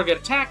single-target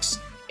attacks,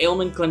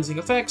 ailment cleansing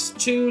effects,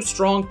 to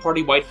strong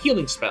party-wide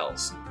healing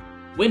spells.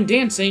 When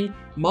dancing,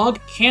 Mog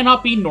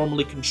cannot be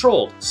normally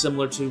controlled,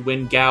 similar to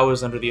when Gao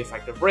is under the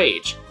effect of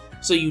rage,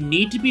 so you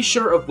need to be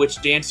sure of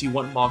which dance you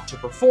want Mog to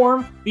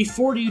perform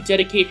before you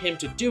dedicate him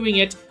to doing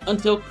it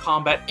until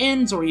combat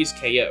ends or he's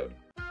KO'd.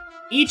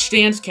 Each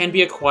dance can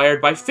be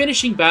acquired by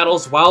finishing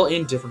battles while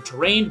in different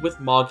terrain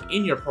with Mog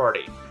in your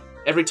party.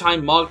 Every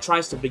time Mog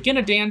tries to begin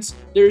a dance,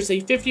 there is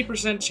a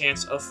 50%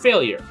 chance of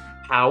failure.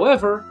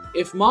 However,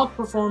 if Mog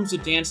performs a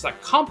dance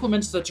that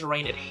complements the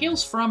terrain it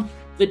hails from,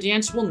 the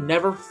dance will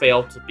never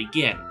fail to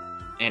begin.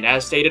 And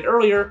as stated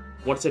earlier,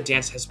 once a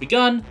dance has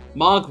begun,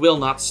 Mog will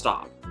not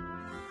stop.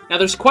 Now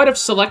there's quite a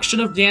selection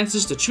of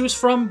dances to choose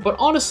from, but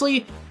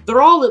honestly,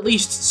 they're all at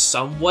least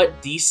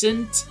somewhat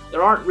decent.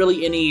 There aren't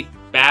really any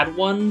bad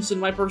ones in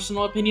my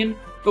personal opinion,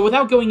 but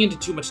without going into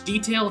too much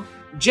detail,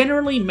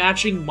 generally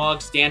matching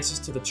Mog's dances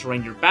to the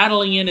terrain you're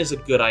battling in is a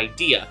good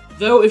idea.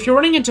 Though if you're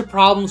running into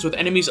problems with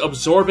enemies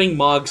absorbing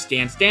Mog's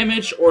dance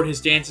damage, or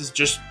his dances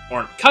just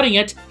aren't cutting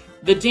it,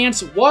 the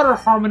dance Water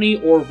Harmony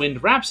or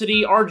Wind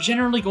Rhapsody are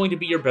generally going to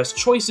be your best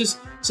choices,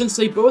 since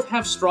they both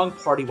have strong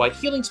party-wide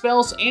healing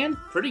spells and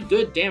pretty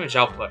good damage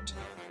output.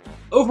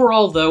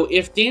 Overall though,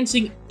 if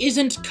dancing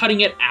isn't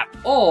cutting it at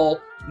all,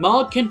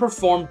 Mog can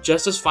perform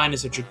just as fine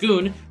as a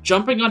Dragoon,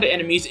 jumping onto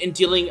enemies and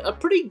dealing a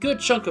pretty good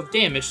chunk of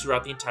damage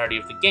throughout the entirety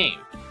of the game.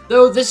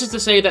 Though this is to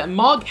say that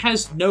Mog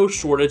has no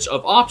shortage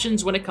of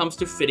options when it comes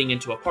to fitting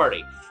into a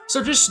party,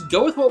 so just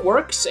go with what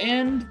works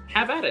and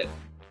have at it.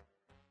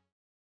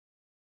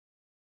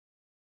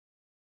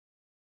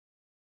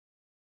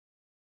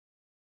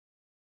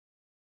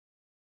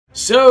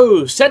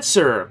 So,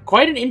 Setzer,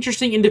 quite an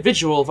interesting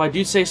individual if I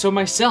do say so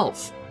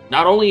myself.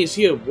 Not only is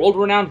he a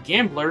world-renowned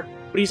gambler,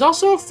 but he's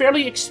also a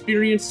fairly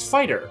experienced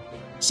fighter.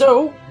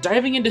 So,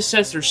 diving into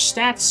Setzer's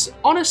stats,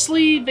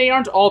 honestly, they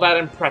aren't all that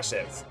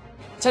impressive.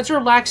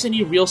 Setzer lacks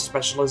any real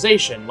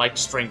specialization, like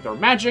strength or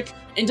magic,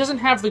 and doesn't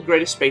have the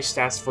greatest base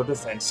stats for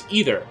defense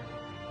either.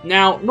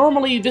 Now,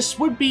 normally this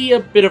would be a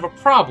bit of a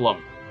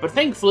problem, but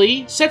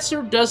thankfully,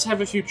 Setzer does have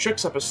a few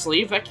tricks up his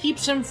sleeve that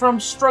keeps him from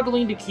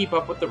struggling to keep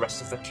up with the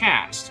rest of the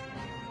cast.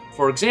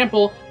 For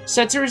example,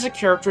 Setzer is a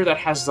character that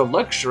has the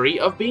luxury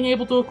of being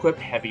able to equip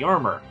heavy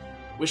armor,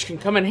 which can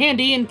come in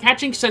handy in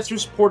catching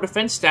Setzer's poor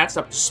defense stats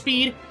up to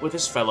speed with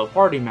his fellow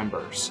party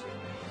members.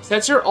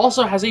 Setzer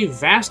also has a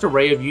vast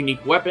array of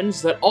unique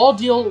weapons that all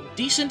deal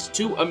decent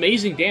to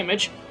amazing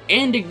damage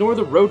and ignore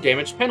the road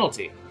damage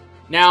penalty.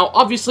 Now,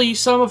 obviously,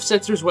 some of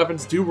Setzer's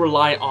weapons do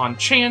rely on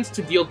chance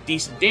to deal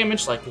decent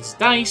damage like his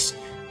dice,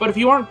 but if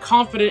you aren't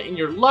confident in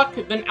your luck,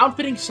 then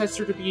outfitting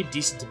Setzer to be a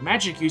decent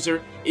magic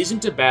user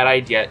isn't a bad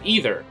idea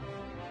either.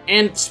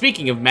 And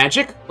speaking of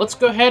magic, let's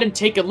go ahead and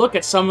take a look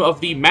at some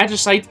of the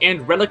Magicite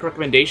and Relic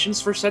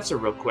recommendations for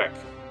Setzer real quick.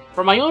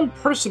 From my own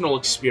personal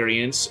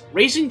experience,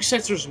 raising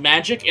Setzer's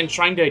magic and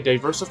trying to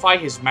diversify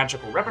his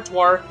magical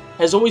repertoire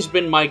has always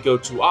been my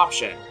go-to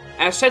option,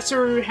 as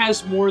Setzer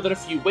has more than a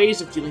few ways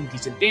of dealing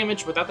decent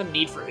damage without the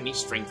need for any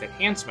strength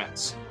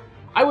enhancements.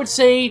 I would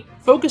say,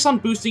 focus on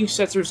boosting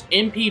Setzer's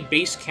MP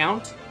base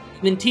count,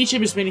 and then teach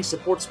him as many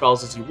support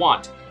spells as you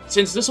want,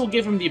 since this will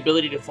give him the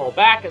ability to fall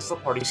back as the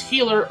party's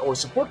healer or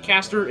support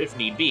caster if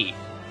need be.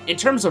 In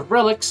terms of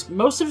relics,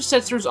 most of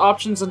Setzer's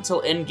options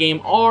until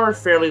endgame are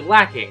fairly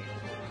lacking.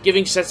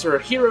 Giving Setzer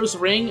a Hero's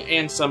Ring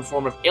and some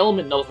form of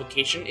ailment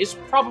nullification is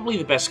probably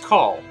the best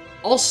call.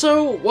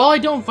 Also, while I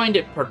don't find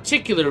it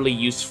particularly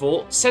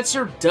useful,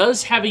 Setzer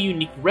does have a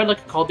unique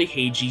relic called the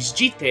Heiji's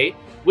Jite,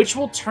 which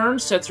will turn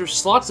Setzer's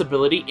Slot's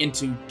ability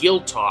into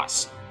Gil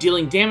Toss,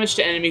 dealing damage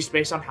to enemies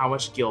based on how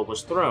much Gil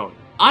was thrown.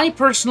 I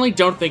personally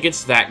don't think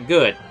it's that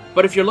good,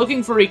 but if you're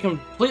looking for a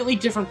completely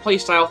different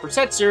playstyle for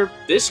Setzer,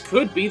 this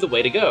could be the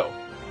way to go.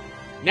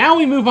 Now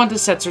we move on to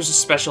Setzer's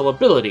special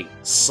ability,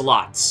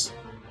 Slots.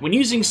 When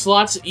using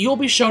slots, you'll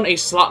be shown a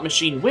slot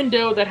machine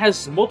window that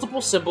has multiple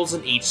symbols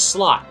in each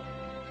slot.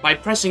 By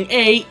pressing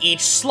A,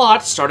 each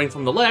slot, starting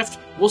from the left,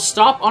 will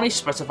stop on a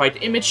specified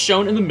image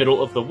shown in the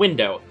middle of the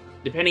window.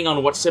 Depending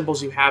on what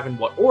symbols you have in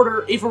what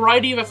order, a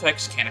variety of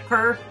effects can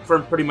occur,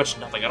 from pretty much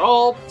nothing at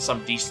all,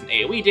 some decent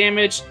AoE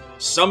damage,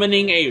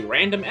 summoning a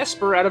random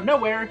Esper out of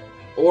nowhere,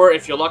 or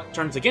if your luck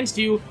turns against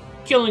you,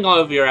 killing all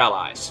of your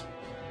allies.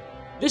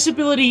 This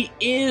ability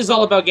is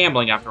all about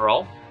gambling after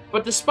all,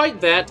 but despite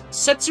that,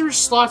 Setzer's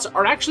slots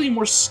are actually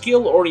more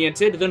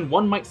skill-oriented than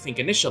one might think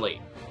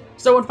initially.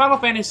 So in Final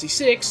Fantasy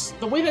VI,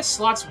 the way that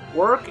slots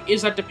work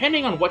is that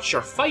depending on what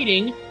you're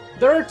fighting,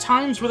 there are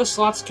times where the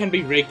slots can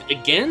be rigged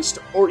against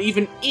or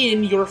even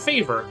in your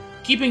favor,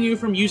 keeping you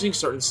from using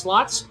certain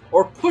slots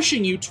or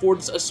pushing you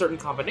towards a certain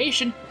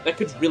combination that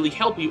could really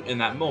help you in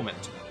that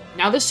moment.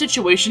 Now this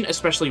situation,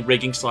 especially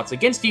rigging slots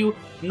against you,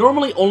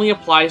 normally only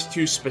applies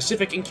to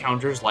specific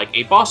encounters like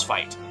a boss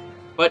fight.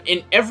 But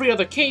in every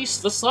other case,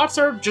 the slots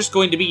are just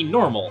going to be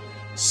normal.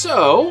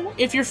 So,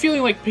 if you're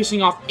feeling like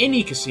pissing off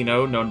any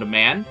casino known to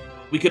man,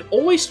 we could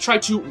always try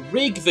to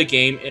rig the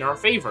game in our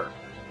favor.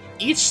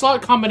 Each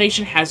slot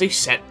combination has a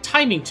set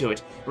timing to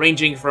it,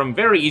 ranging from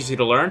very easy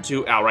to learn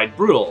to outright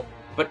brutal,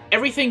 but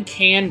everything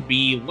can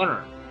be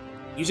learned.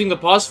 Using the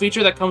pause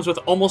feature that comes with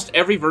almost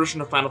every version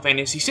of Final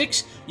Fantasy VI,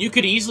 you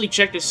could easily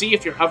check to see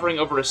if you're hovering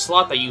over a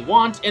slot that you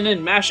want, and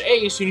then mash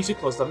A as soon as you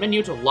close the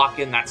menu to lock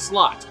in that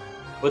slot.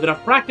 With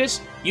enough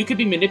practice, you could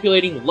be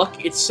manipulating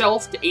luck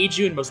itself to aid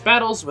you in most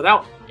battles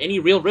without any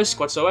real risk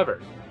whatsoever.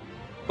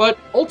 But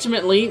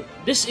ultimately,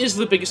 this is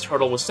the biggest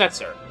hurdle with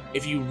Setzer.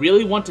 If you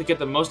really want to get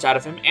the most out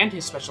of him and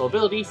his special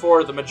ability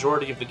for the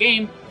majority of the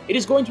game, it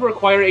is going to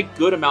require a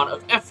good amount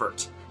of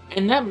effort.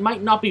 And that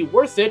might not be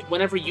worth it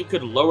whenever you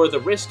could lower the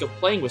risk of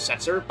playing with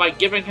Setzer by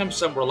giving him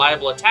some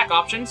reliable attack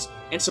options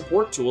and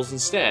support tools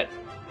instead.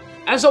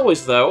 As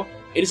always though,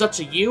 it is up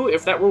to you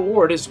if that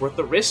reward is worth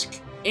the risk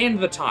and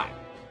the time.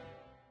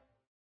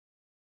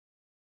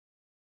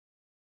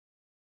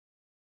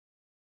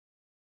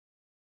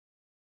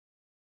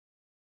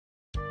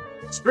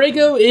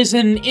 Strago is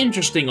an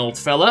interesting old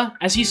fella,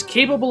 as he's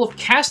capable of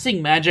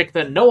casting magic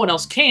that no one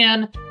else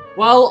can,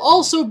 while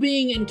also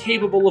being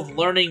incapable of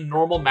learning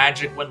normal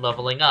magic when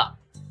leveling up.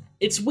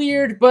 It's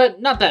weird, but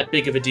not that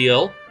big of a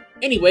deal.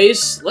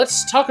 Anyways,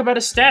 let's talk about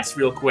his stats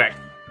real quick.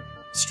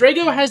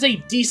 Strago has a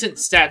decent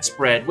stat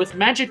spread, with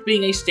magic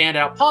being a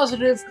standout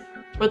positive,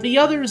 but the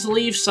others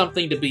leave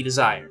something to be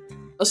desired.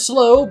 A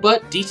slow,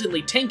 but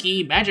decently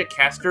tanky magic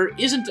caster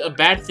isn't a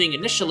bad thing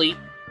initially,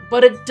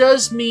 but it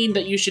does mean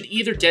that you should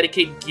either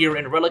dedicate gear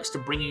and relics to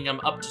bringing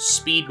him up to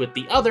speed with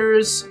the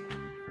others,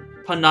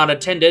 pun not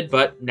intended,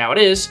 but now it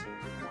is,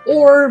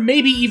 or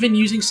maybe even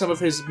using some of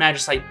his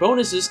Magicite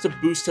bonuses to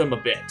boost him a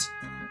bit.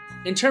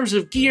 In terms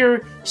of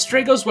gear,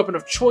 Strago's weapon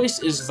of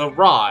choice is the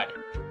Rod.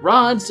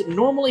 Rods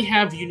normally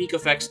have unique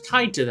effects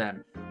tied to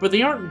them, but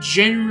they aren't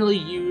generally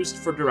used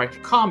for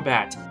direct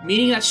combat,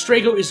 meaning that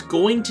Strago is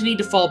going to need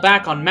to fall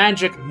back on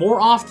magic more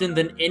often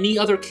than any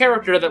other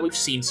character that we've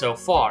seen so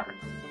far.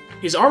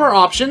 His armor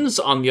options,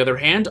 on the other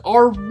hand,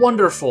 are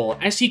wonderful,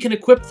 as he can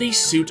equip the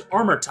Suit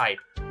Armor type,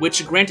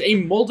 which grant a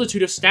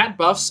multitude of stat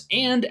buffs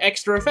and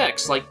extra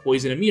effects like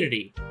poison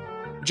immunity.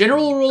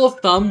 General rule of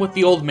thumb with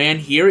the old man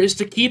here is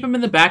to keep him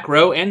in the back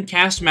row and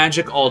cast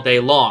magic all day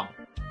long.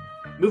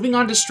 Moving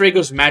on to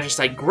Strago's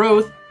Magicite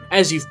growth,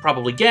 as you've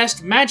probably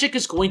guessed, magic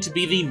is going to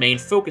be the main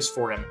focus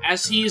for him,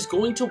 as he is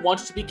going to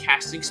want to be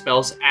casting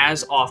spells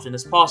as often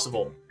as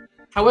possible.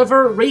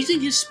 However, raising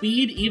his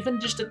speed even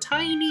just a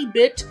tiny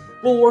bit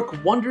will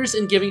work wonders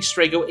in giving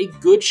Strago a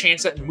good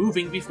chance at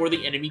moving before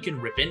the enemy can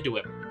rip into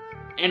him.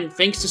 And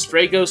thanks to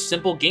Strago's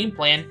simple game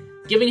plan,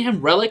 giving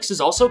him relics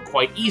is also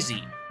quite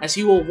easy, as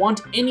he will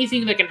want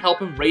anything that can help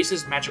him raise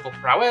his magical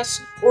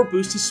prowess or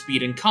boost his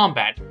speed in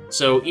combat,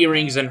 so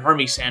earrings and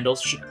Hermes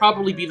sandals should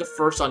probably be the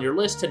first on your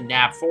list to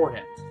nab for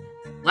him.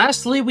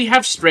 Lastly, we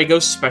have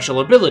Strago's special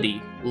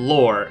ability,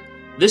 Lore.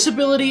 This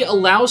ability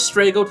allows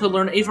Strago to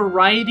learn a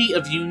variety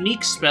of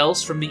unique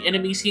spells from the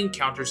enemies he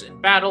encounters in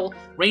battle,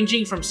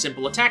 ranging from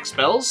simple attack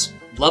spells,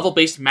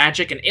 level-based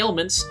magic and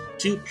ailments,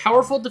 to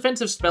powerful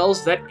defensive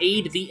spells that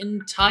aid the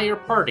entire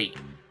party.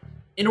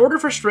 In order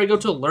for Strago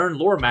to learn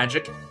lore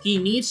magic, he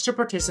needs to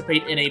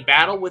participate in a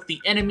battle with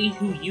the enemy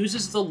who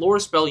uses the lore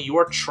spell you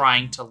are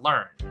trying to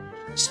learn.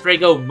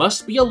 Strago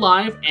must be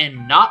alive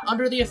and not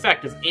under the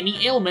effect of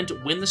any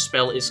ailment when the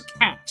spell is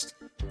cast.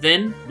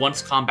 Then,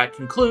 once combat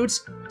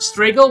concludes,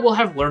 Strago will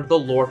have learned the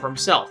lore for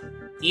himself.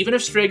 Even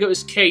if Strago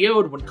is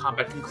KO'd when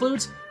combat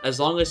concludes, as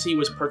long as he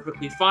was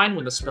perfectly fine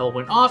when the spell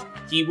went off,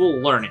 he will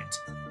learn it.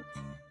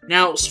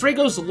 Now,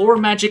 Strago's lore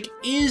magic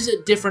is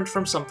different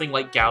from something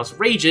like Gao's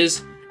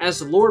Rages,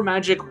 as lore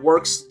magic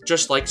works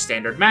just like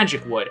standard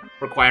magic would,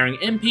 requiring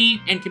MP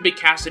and can be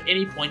cast at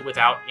any point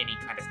without any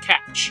kind of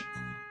catch.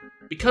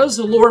 Because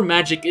the lore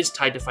magic is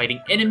tied to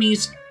fighting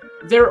enemies,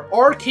 there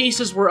are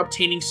cases where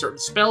obtaining certain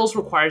spells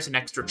requires an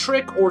extra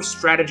trick or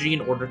strategy in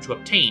order to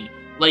obtain,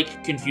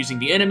 like confusing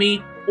the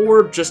enemy,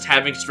 or just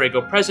having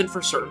Strago present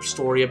for certain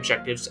story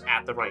objectives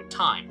at the right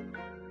time.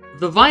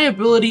 The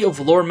viability of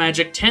lore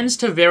magic tends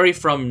to vary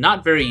from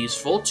not very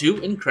useful to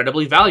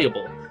incredibly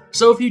valuable,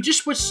 so if you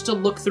just wish to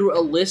look through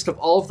a list of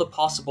all of the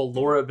possible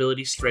lore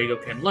abilities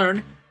Strago can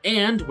learn,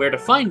 and where to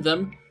find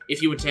them,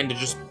 if you intend to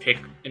just pick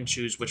and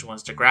choose which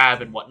ones to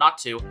grab and what not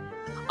to,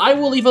 I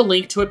will leave a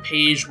link to a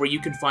page where you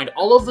can find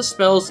all of the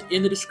spells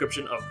in the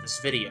description of this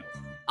video.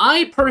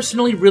 I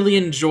personally really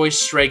enjoy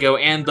Strago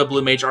and the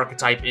Blue Mage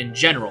archetype in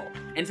general,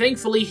 and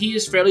thankfully he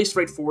is fairly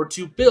straightforward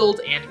to build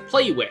and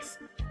play with.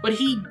 But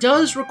he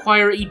does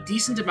require a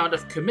decent amount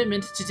of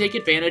commitment to take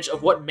advantage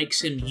of what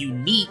makes him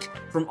unique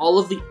from all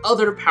of the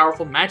other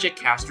powerful magic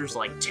casters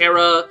like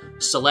Terra,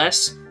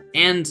 Celes,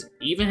 and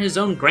even his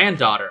own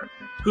granddaughter,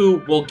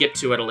 who we'll get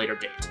to at a later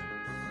date.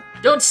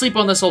 Don't sleep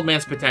on this old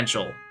man's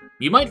potential.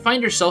 You might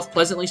find yourself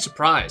pleasantly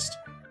surprised.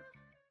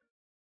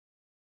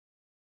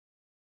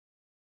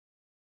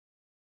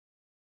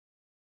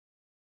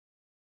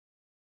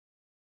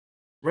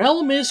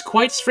 Relm is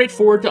quite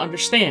straightforward to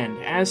understand,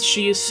 as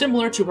she is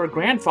similar to her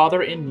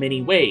grandfather in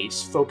many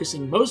ways,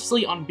 focusing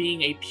mostly on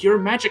being a pure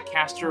magic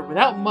caster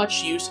without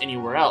much use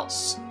anywhere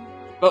else.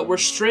 But where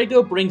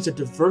Strago brings a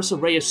diverse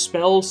array of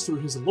spells through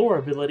his lore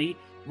ability,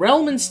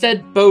 Relm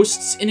instead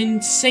boasts an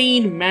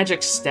insane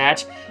magic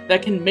stat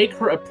that can make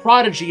her a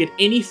prodigy at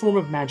any form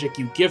of magic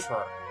you give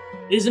her.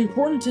 It is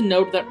important to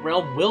note that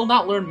Relm will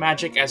not learn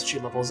magic as she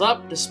levels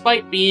up,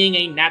 despite being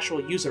a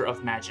natural user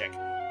of magic,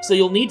 so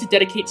you'll need to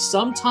dedicate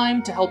some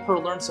time to help her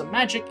learn some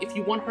magic if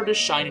you want her to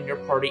shine in your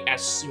party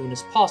as soon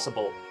as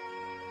possible.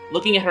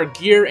 Looking at her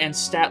gear and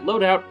stat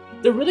loadout,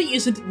 there really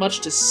isn't much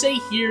to say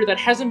here that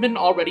hasn't been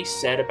already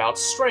said about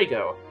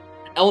Strago.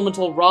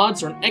 Elemental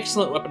rods are an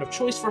excellent weapon of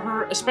choice for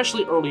her,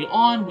 especially early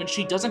on when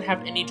she doesn't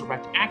have any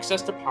direct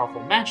access to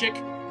powerful magic,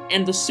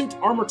 and the suit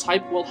armor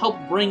type will help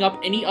bring up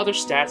any other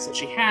stats that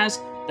she has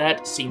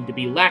that seem to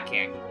be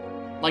lacking.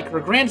 Like her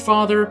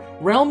grandfather,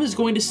 Relm is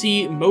going to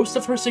see most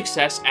of her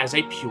success as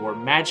a pure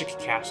magic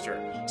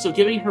caster, so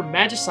giving her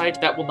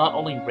Magicite that will not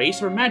only raise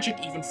her magic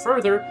even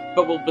further,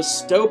 but will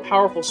bestow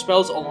powerful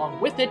spells along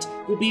with it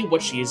will be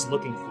what she is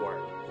looking for.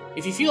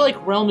 If you feel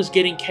like Relm is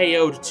getting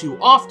KO'd too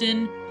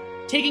often,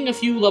 taking a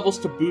few levels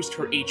to boost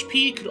her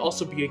HP could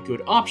also be a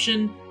good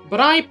option, but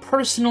I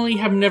personally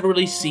have never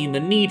really seen the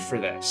need for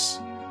this.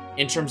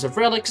 In terms of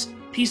relics,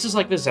 pieces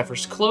like the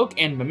Zephyr's Cloak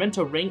and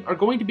Memento Ring are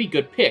going to be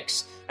good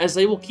picks, as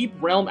they will keep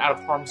Relm out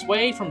of harm's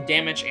way from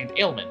damage and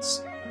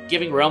ailments.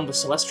 Giving Relm the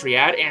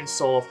Celestiad and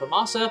Soul of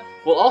Thamasa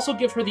will also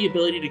give her the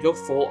ability to go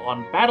full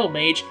on Battle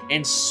Mage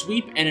and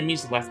sweep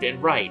enemies left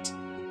and right.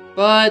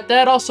 but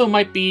that also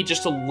might be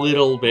just a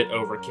little bit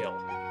overkill.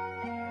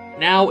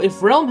 Now, if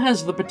Relm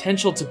has the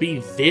potential to be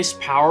this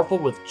powerful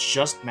with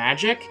just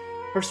magic,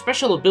 her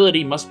special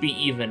ability must be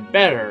even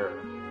better,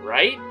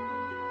 right?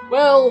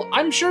 Well,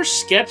 I'm sure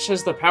Sketch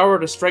has the power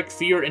to strike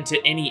fear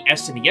into any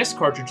SNES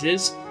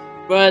cartridges,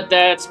 but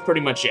that's pretty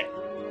much it.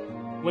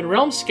 When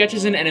Relm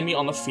sketches an enemy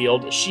on the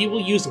field, she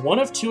will use one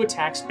of two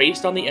attacks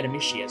based on the enemy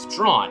she has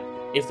drawn.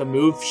 If the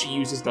move she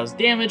uses does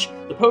damage,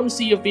 the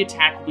potency of the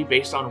attack will be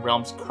based on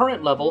Relm's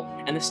current level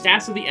and the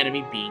stats of the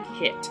enemy being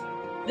hit.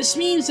 This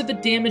means that the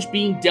damage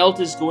being dealt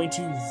is going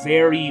to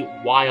vary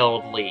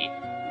wildly,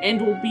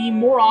 and will be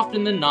more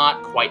often than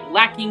not quite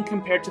lacking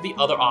compared to the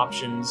other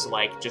options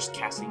like just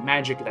casting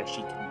magic that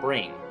she can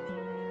bring.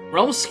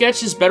 Relm's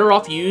Sketch is better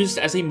off used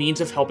as a means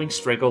of helping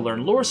Strago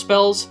learn lore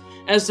spells,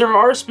 as there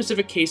are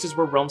specific cases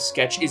where Relm's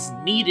Sketch is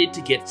needed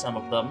to get some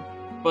of them,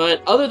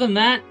 but other than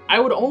that, I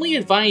would only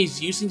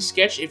advise using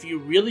Sketch if you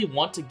really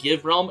want to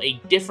give Relm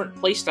a different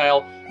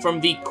playstyle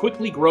from the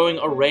quickly growing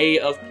array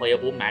of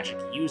playable magic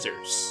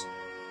users.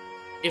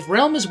 If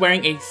Relm is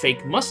wearing a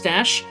fake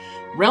mustache,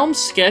 Relm's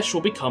Sketch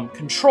will become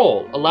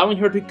Control, allowing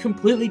her to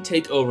completely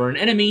take over an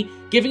enemy,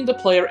 giving the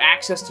player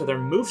access to their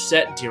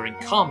moveset during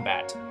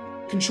combat.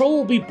 Control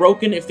will be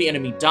broken if the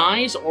enemy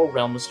dies or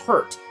Relm is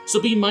hurt, so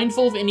be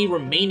mindful of any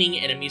remaining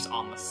enemies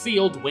on the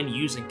field when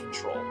using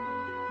Control.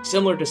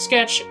 Similar to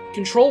Sketch,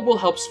 Control will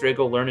help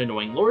Strago learn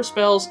annoying lore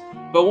spells,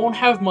 but won't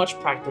have much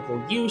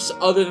practical use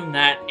other than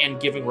that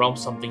and giving Relm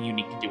something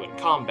unique to do in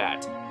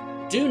combat.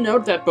 Do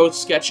note that both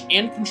Sketch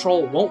and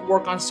Control won't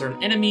work on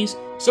certain enemies,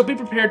 so be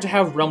prepared to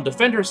have Relm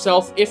defend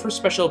herself if her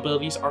special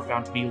abilities are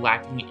found to be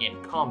lacking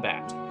in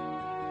combat.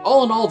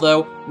 All in all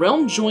though,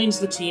 Relm joins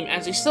the team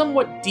as a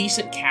somewhat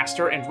decent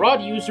caster and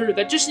rod user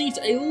that just needs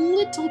a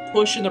little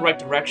push in the right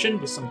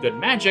direction with some good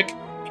magic,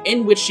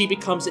 in which she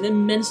becomes an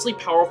immensely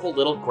powerful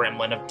little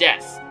gremlin of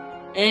death.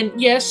 And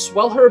yes,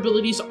 while her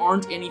abilities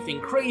aren't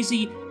anything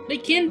crazy, they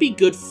can be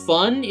good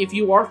fun if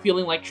you are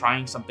feeling like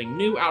trying something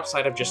new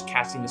outside of just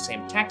casting the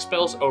same attack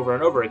spells over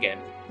and over again,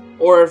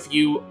 or if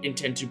you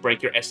intend to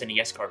break your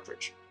SNES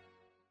cartridge.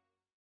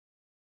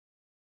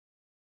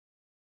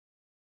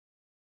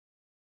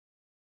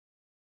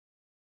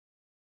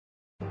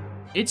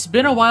 It's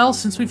been a while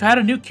since we've had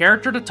a new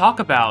character to talk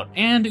about,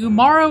 and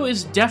Umaro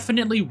is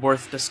definitely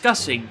worth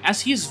discussing,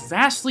 as he is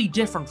vastly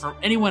different from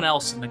anyone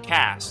else in the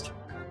cast.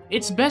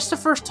 It's best to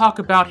first talk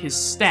about his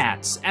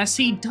stats, as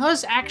he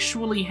does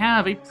actually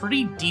have a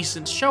pretty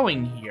decent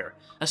showing here,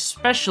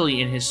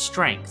 especially in his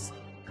strength.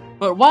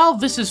 But while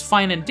this is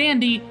fine and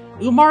dandy,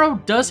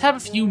 Umaro does have a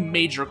few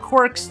major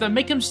quirks that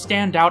make him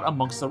stand out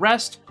amongst the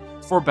rest,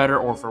 for better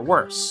or for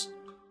worse.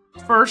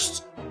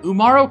 First,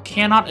 Umaro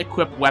cannot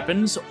equip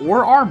weapons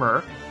or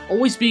armor,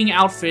 always being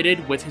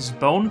outfitted with his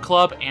bone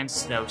club and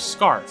snow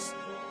scarf.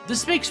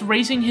 This makes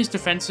raising his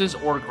defenses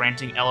or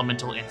granting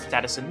elemental and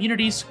status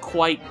immunities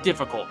quite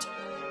difficult,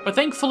 but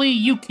thankfully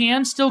you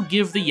can still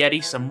give the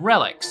Yeti some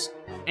relics.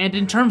 And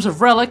in terms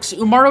of relics,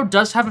 Umaro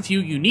does have a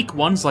few unique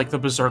ones like the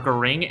Berserker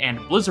Ring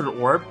and Blizzard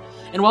Orb,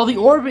 and while the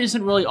Orb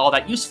isn't really all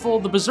that useful,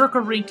 the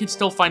Berserker Ring can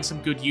still find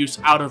some good use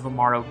out of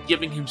Umaro,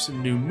 giving him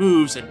some new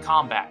moves in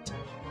combat.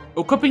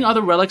 Equipping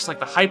other relics like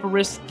the Hyper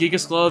Wrist,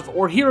 Gigas Glove,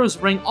 or Hero's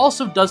Ring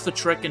also does the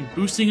trick in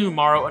boosting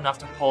Umaro enough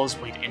to pull his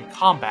weight in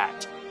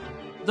combat.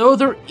 Though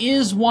there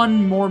is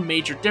one more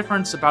major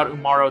difference about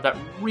Umaro that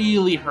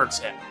really hurts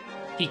him.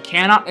 He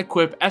cannot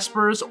equip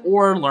Espers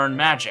or learn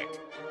magic.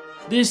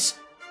 This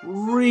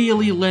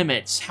really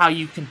limits how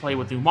you can play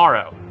with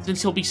Umaro,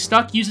 since he'll be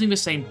stuck using the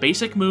same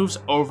basic moves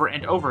over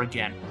and over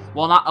again,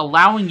 while not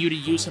allowing you to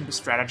use him to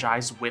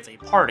strategize with a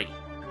party.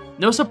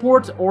 No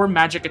support or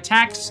magic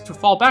attacks to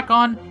fall back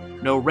on,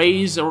 no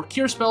raise or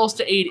cure spells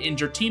to aid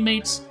injured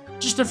teammates,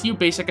 just a few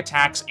basic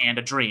attacks and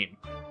a dream.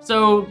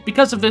 So,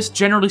 because of this,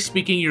 generally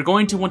speaking, you're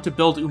going to want to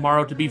build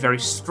Umaro to be very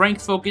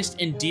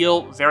strength-focused and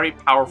deal very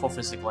powerful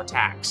physical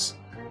attacks.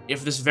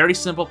 If this very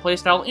simple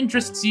playstyle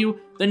interests you,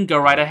 then go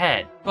right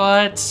ahead.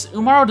 But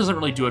Umaro doesn't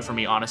really do it for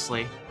me,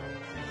 honestly.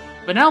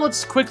 But now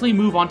let's quickly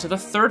move on to the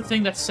third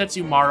thing that sets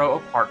Umaro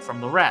apart from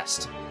the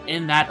rest,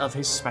 in that of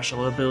his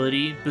special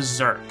ability,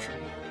 Berserk.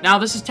 Now,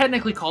 this is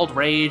technically called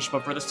Rage,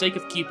 but for the sake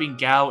of keeping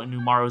Gao and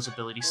Umaro's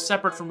abilities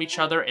separate from each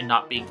other and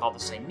not being called the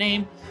same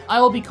name,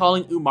 I will be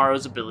calling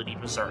Umaro's ability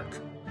Berserk.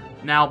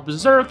 Now,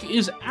 Berserk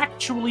is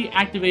actually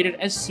activated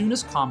as soon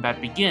as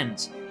combat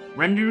begins,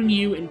 rendering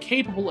you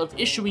incapable of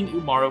issuing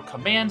Umaro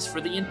commands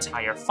for the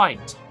entire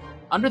fight.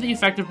 Under the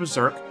effect of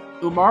Berserk,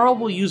 Umaro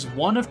will use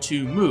one of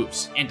two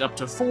moves, and up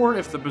to 4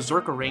 if the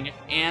Berserker Ring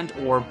and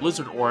or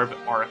Blizzard Orb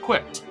are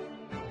equipped.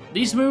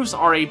 These moves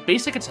are a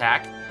basic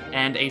attack,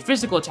 and a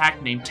physical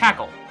attack named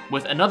Tackle,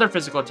 with another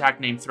physical attack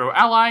named Throw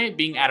Ally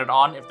being added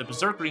on if the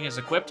Berserk Ring is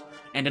equipped,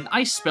 and an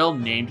ice spell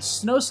named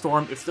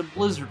Snowstorm if the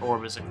Blizzard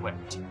Orb is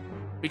equipped.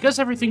 Because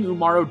everything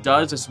Umaro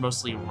does is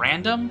mostly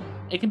random,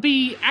 it can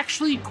be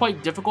actually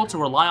quite difficult to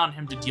rely on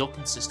him to deal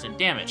consistent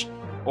damage,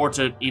 or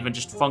to even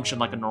just function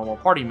like a normal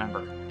party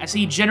member, as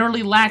he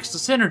generally lacks the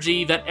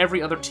synergy that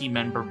every other team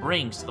member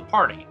brings to the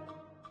party.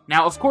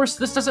 Now, of course,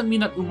 this doesn't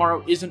mean that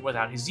Umaro isn't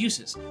without his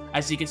uses,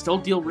 as he can still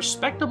deal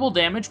respectable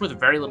damage with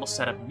very little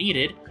setup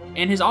needed,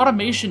 and his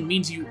automation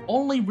means you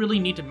only really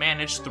need to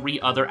manage 3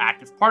 other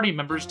active party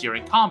members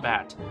during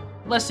combat,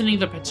 lessening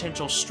the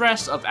potential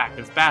stress of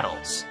active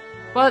battles.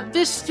 But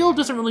this still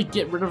doesn't really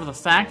get rid of the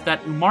fact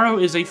that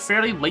Umaro is a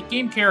fairly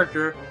late-game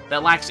character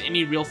that lacks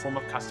any real form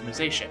of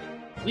customization,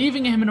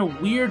 leaving him in a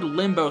weird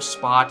limbo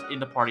spot in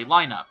the party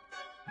lineup.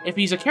 If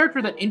he's a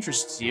character that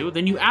interests you,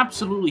 then you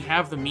absolutely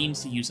have the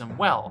means to use him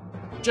well.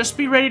 Just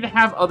be ready to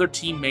have other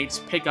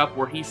teammates pick up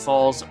where he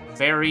falls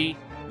very,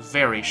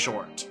 very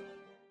short.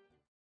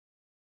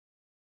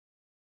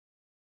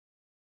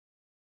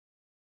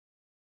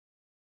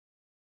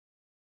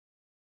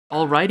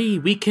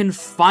 Alrighty, we can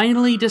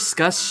finally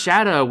discuss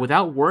Shadow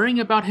without worrying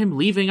about him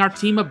leaving our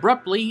team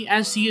abruptly,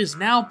 as he is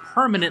now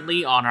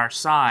permanently on our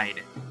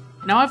side.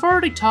 Now, I've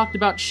already talked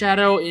about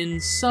Shadow in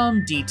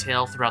some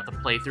detail throughout the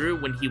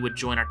playthrough when he would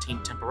join our team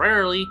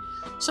temporarily,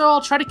 so I'll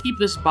try to keep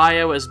this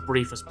bio as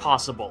brief as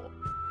possible.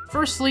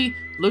 Firstly,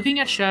 looking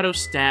at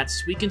Shadow's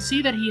stats, we can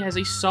see that he has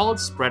a solid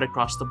spread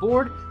across the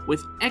board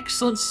with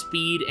excellent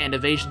speed and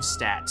evasion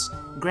stats,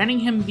 granting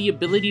him the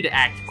ability to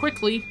act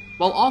quickly,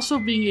 while also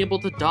being able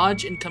to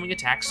dodge incoming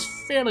attacks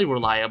fairly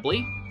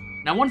reliably.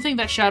 Now, one thing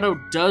that Shadow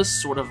does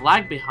sort of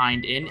lag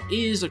behind in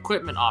is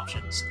equipment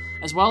options,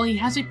 as while he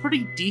has a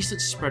pretty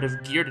decent spread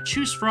of gear to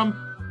choose from,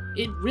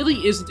 it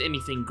really isn't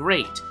anything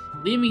great,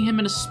 leaving him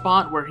in a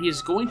spot where he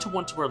is going to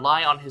want to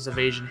rely on his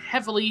evasion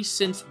heavily,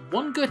 since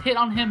one good hit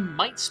on him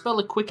might spell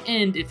a quick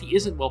end if he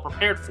isn't well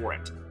prepared for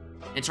it.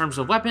 In terms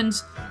of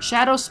weapons,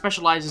 Shadow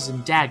specializes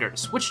in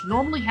daggers, which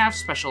normally have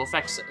special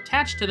effects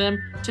attached to them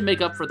to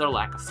make up for their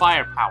lack of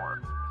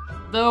firepower.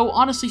 Though,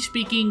 honestly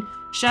speaking,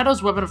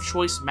 Shadow's weapon of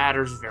choice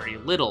matters very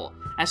little,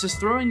 as his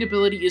throwing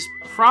ability is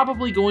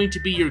probably going to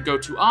be your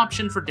go-to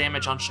option for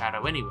damage on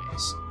Shadow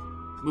anyways.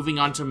 Moving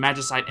on to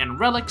Magicite and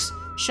Relics,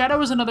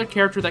 Shadow is another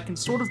character that can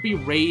sort of be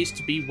raised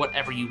to be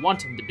whatever you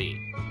want him to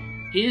be.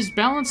 His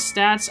balanced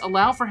stats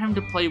allow for him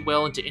to play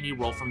well into any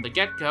role from the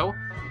get-go,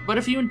 but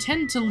if you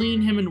intend to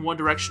lean him in one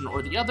direction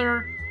or the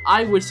other,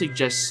 I would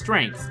suggest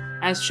Strength,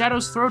 as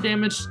Shadow's throw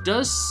damage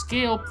does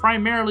scale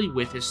primarily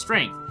with his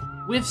strength,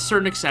 with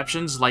certain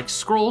exceptions like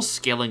scrolls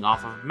scaling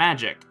off of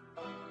magic.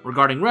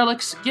 Regarding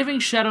Relics, giving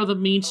Shadow the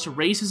means to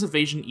raise his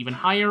evasion even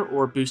higher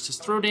or boost his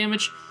throw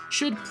damage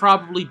should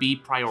probably be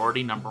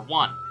priority number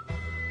 1.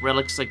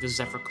 Relics like the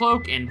Zephyr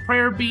Cloak and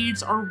Prayer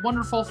Beads are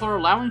wonderful for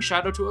allowing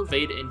Shadow to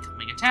evade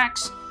incoming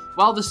attacks,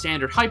 while the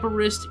standard Hyper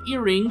Wrist,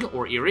 Earring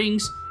or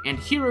Earrings, and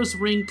Hero's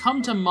Ring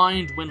come to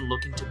mind when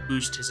looking to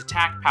boost his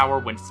attack power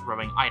when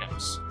throwing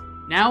items.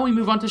 Now we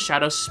move on to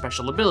Shadow's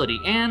special ability,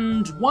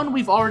 and one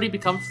we've already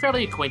become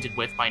fairly acquainted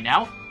with by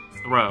now,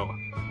 Throw.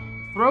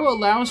 Throw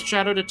allows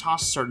Shadow to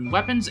toss certain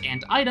weapons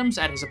and items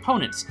at his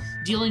opponents,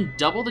 dealing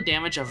double the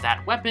damage of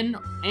that weapon,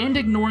 and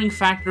ignoring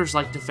factors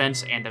like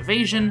defense and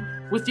evasion,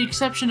 with the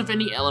exception of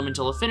any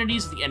elemental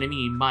affinities the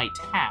enemy might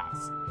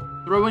have.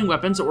 Throwing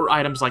weapons or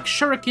items like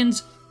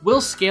shurikens will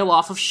scale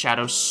off of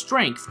Shadow's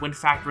strength when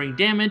factoring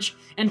damage,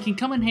 and can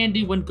come in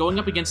handy when going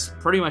up against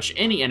pretty much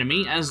any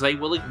enemy, as they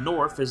will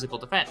ignore physical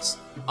defense,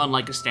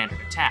 unlike a standard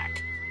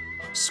attack.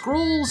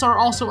 Scrolls are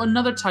also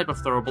another type of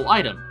throwable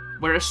item,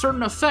 where a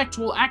certain effect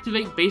will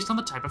activate based on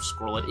the type of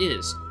scroll it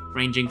is,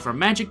 ranging from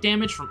magic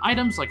damage from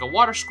items like a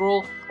water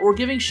scroll, or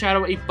giving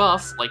Shadow a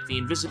buff like the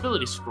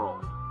invisibility scroll.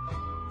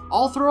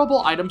 All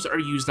throwable items are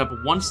used up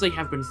once they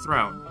have been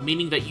thrown,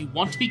 meaning that you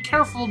want to be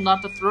careful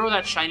not to throw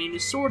that shiny new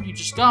sword you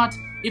just got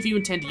if you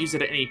intend to use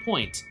it at any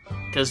point,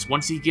 because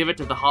once you give it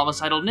to the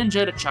homicidal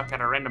ninja to chuck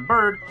at a random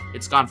bird,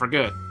 it's gone for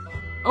good.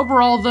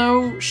 Overall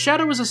though,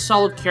 Shadow is a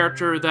solid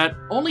character that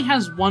only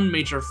has one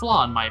major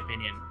flaw in my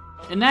opinion,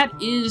 and that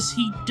is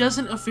he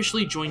doesn't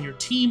officially join your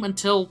team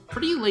until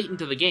pretty late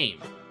into the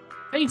game.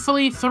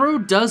 Thankfully, Throw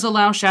does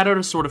allow Shadow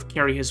to sort of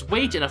carry his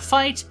weight in a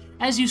fight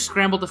as you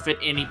scramble to fit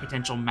any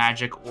potential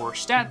magic or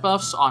stat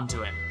buffs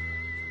onto him.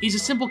 He's a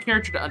simple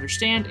character to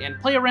understand and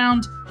play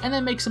around, and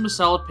that makes him a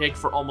solid pick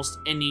for almost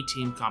any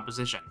team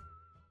composition.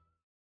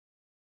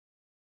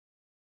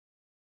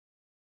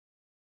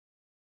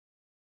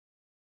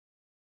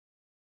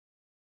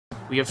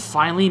 We have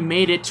finally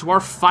made it to our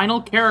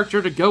final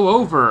character to go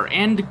over,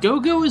 and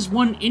Gogo is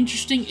one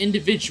interesting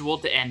individual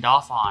to end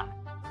off on.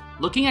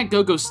 Looking at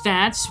Gogo's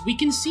stats, we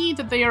can see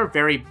that they are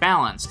very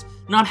balanced,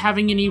 not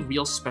having any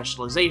real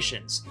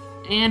specializations,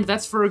 and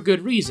that's for a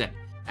good reason,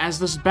 as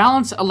this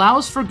balance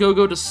allows for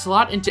Gogo to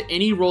slot into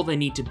any role they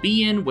need to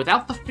be in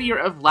without the fear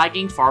of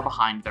lagging far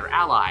behind their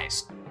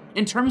allies.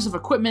 In terms of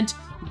equipment,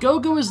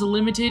 Gogo is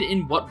limited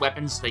in what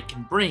weapons they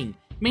can bring,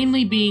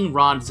 mainly being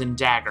rods and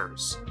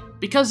daggers.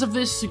 Because of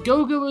this,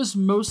 Gogo is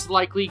most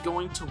likely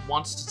going to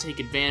want to take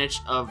advantage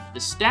of the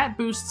stat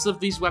boosts of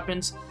these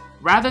weapons,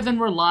 rather than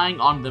relying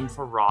on them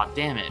for raw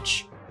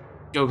damage.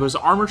 Gogo's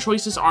armor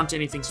choices aren't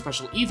anything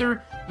special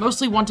either,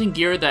 mostly wanting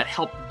gear that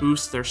help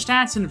boost their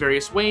stats in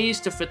various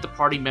ways to fit the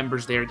party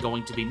members they are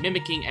going to be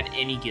mimicking at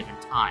any given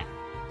time.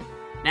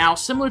 Now,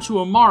 similar to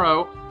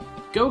Umaro,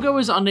 Gogo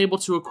is unable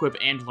to equip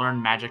and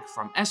learn magic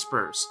from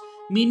Espers,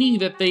 meaning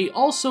that they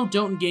also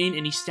don't gain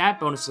any stat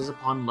bonuses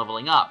upon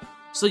leveling up,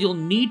 so you'll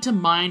need to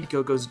mind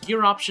Gogo's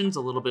gear options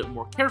a little bit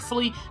more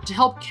carefully to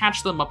help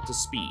catch them up to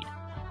speed.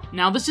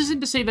 Now, this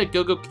isn't to say that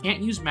Gogo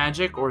can't use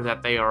magic or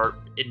that they are,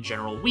 in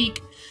general,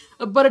 weak,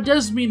 but it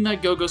does mean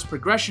that Gogo's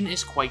progression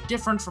is quite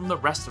different from the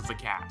rest of the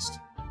cast.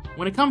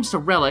 When it comes to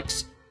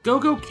relics,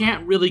 Gogo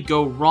can't really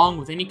go wrong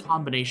with any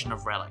combination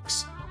of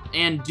relics,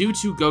 and due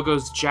to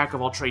Gogo's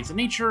jack-of-all-trades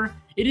nature,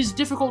 it is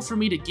difficult for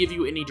me to give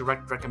you any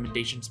direct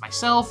recommendations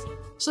myself,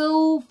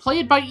 so play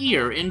it by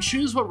ear and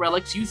choose what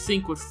relics you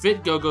think would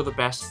fit Gogo the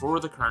best for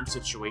the current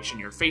situation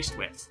you're faced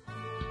with.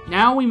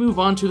 Now we move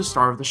on to the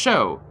star of the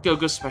show,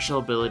 Gogo's special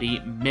ability,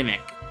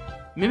 Mimic.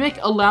 Mimic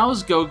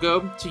allows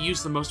Gogo to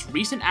use the most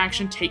recent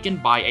action taken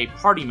by a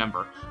party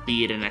member,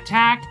 be it an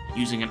attack,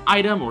 using an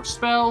item or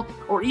spell,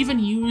 or even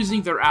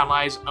using their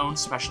allies' own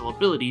special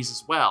abilities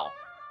as well.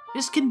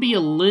 This can be a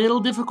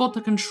little difficult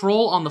to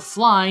control on the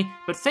fly,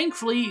 but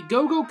thankfully,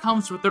 Gogo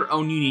comes with their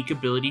own unique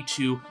ability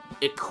to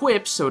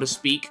equip, so to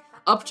speak,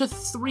 up to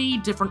 3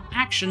 different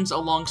actions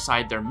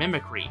alongside their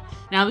mimicry.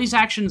 Now, these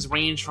actions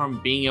range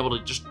from being able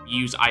to just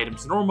use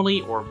items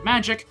normally or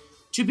magic,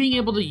 to being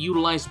able to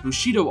utilize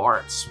Bushido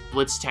arts,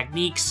 blitz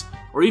techniques,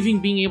 or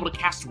even being able to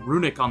cast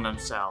Runic on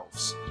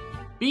themselves.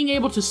 Being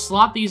able to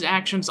slot these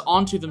actions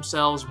onto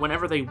themselves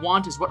whenever they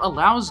want is what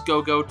allows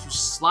Gogo to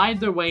slide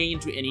their way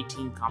into any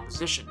team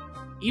composition,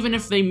 even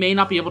if they may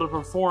not be able to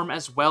perform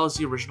as well as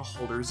the original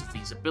holders of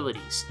these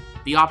abilities.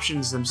 The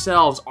options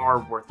themselves are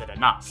worth it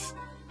enough.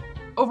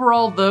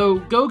 Overall, though,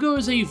 Gogo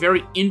is a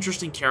very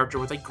interesting character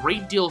with a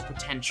great deal of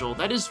potential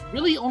that is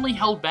really only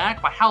held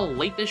back by how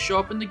late they show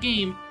up in the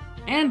game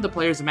and the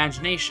player's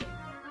imagination.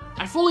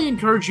 I fully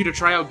encourage you to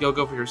try out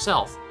Gogo for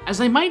yourself, as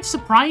they might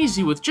surprise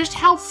you with just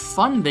how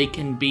fun they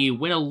can be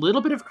when a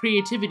little bit of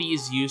creativity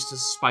is used to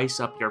spice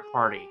up your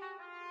party.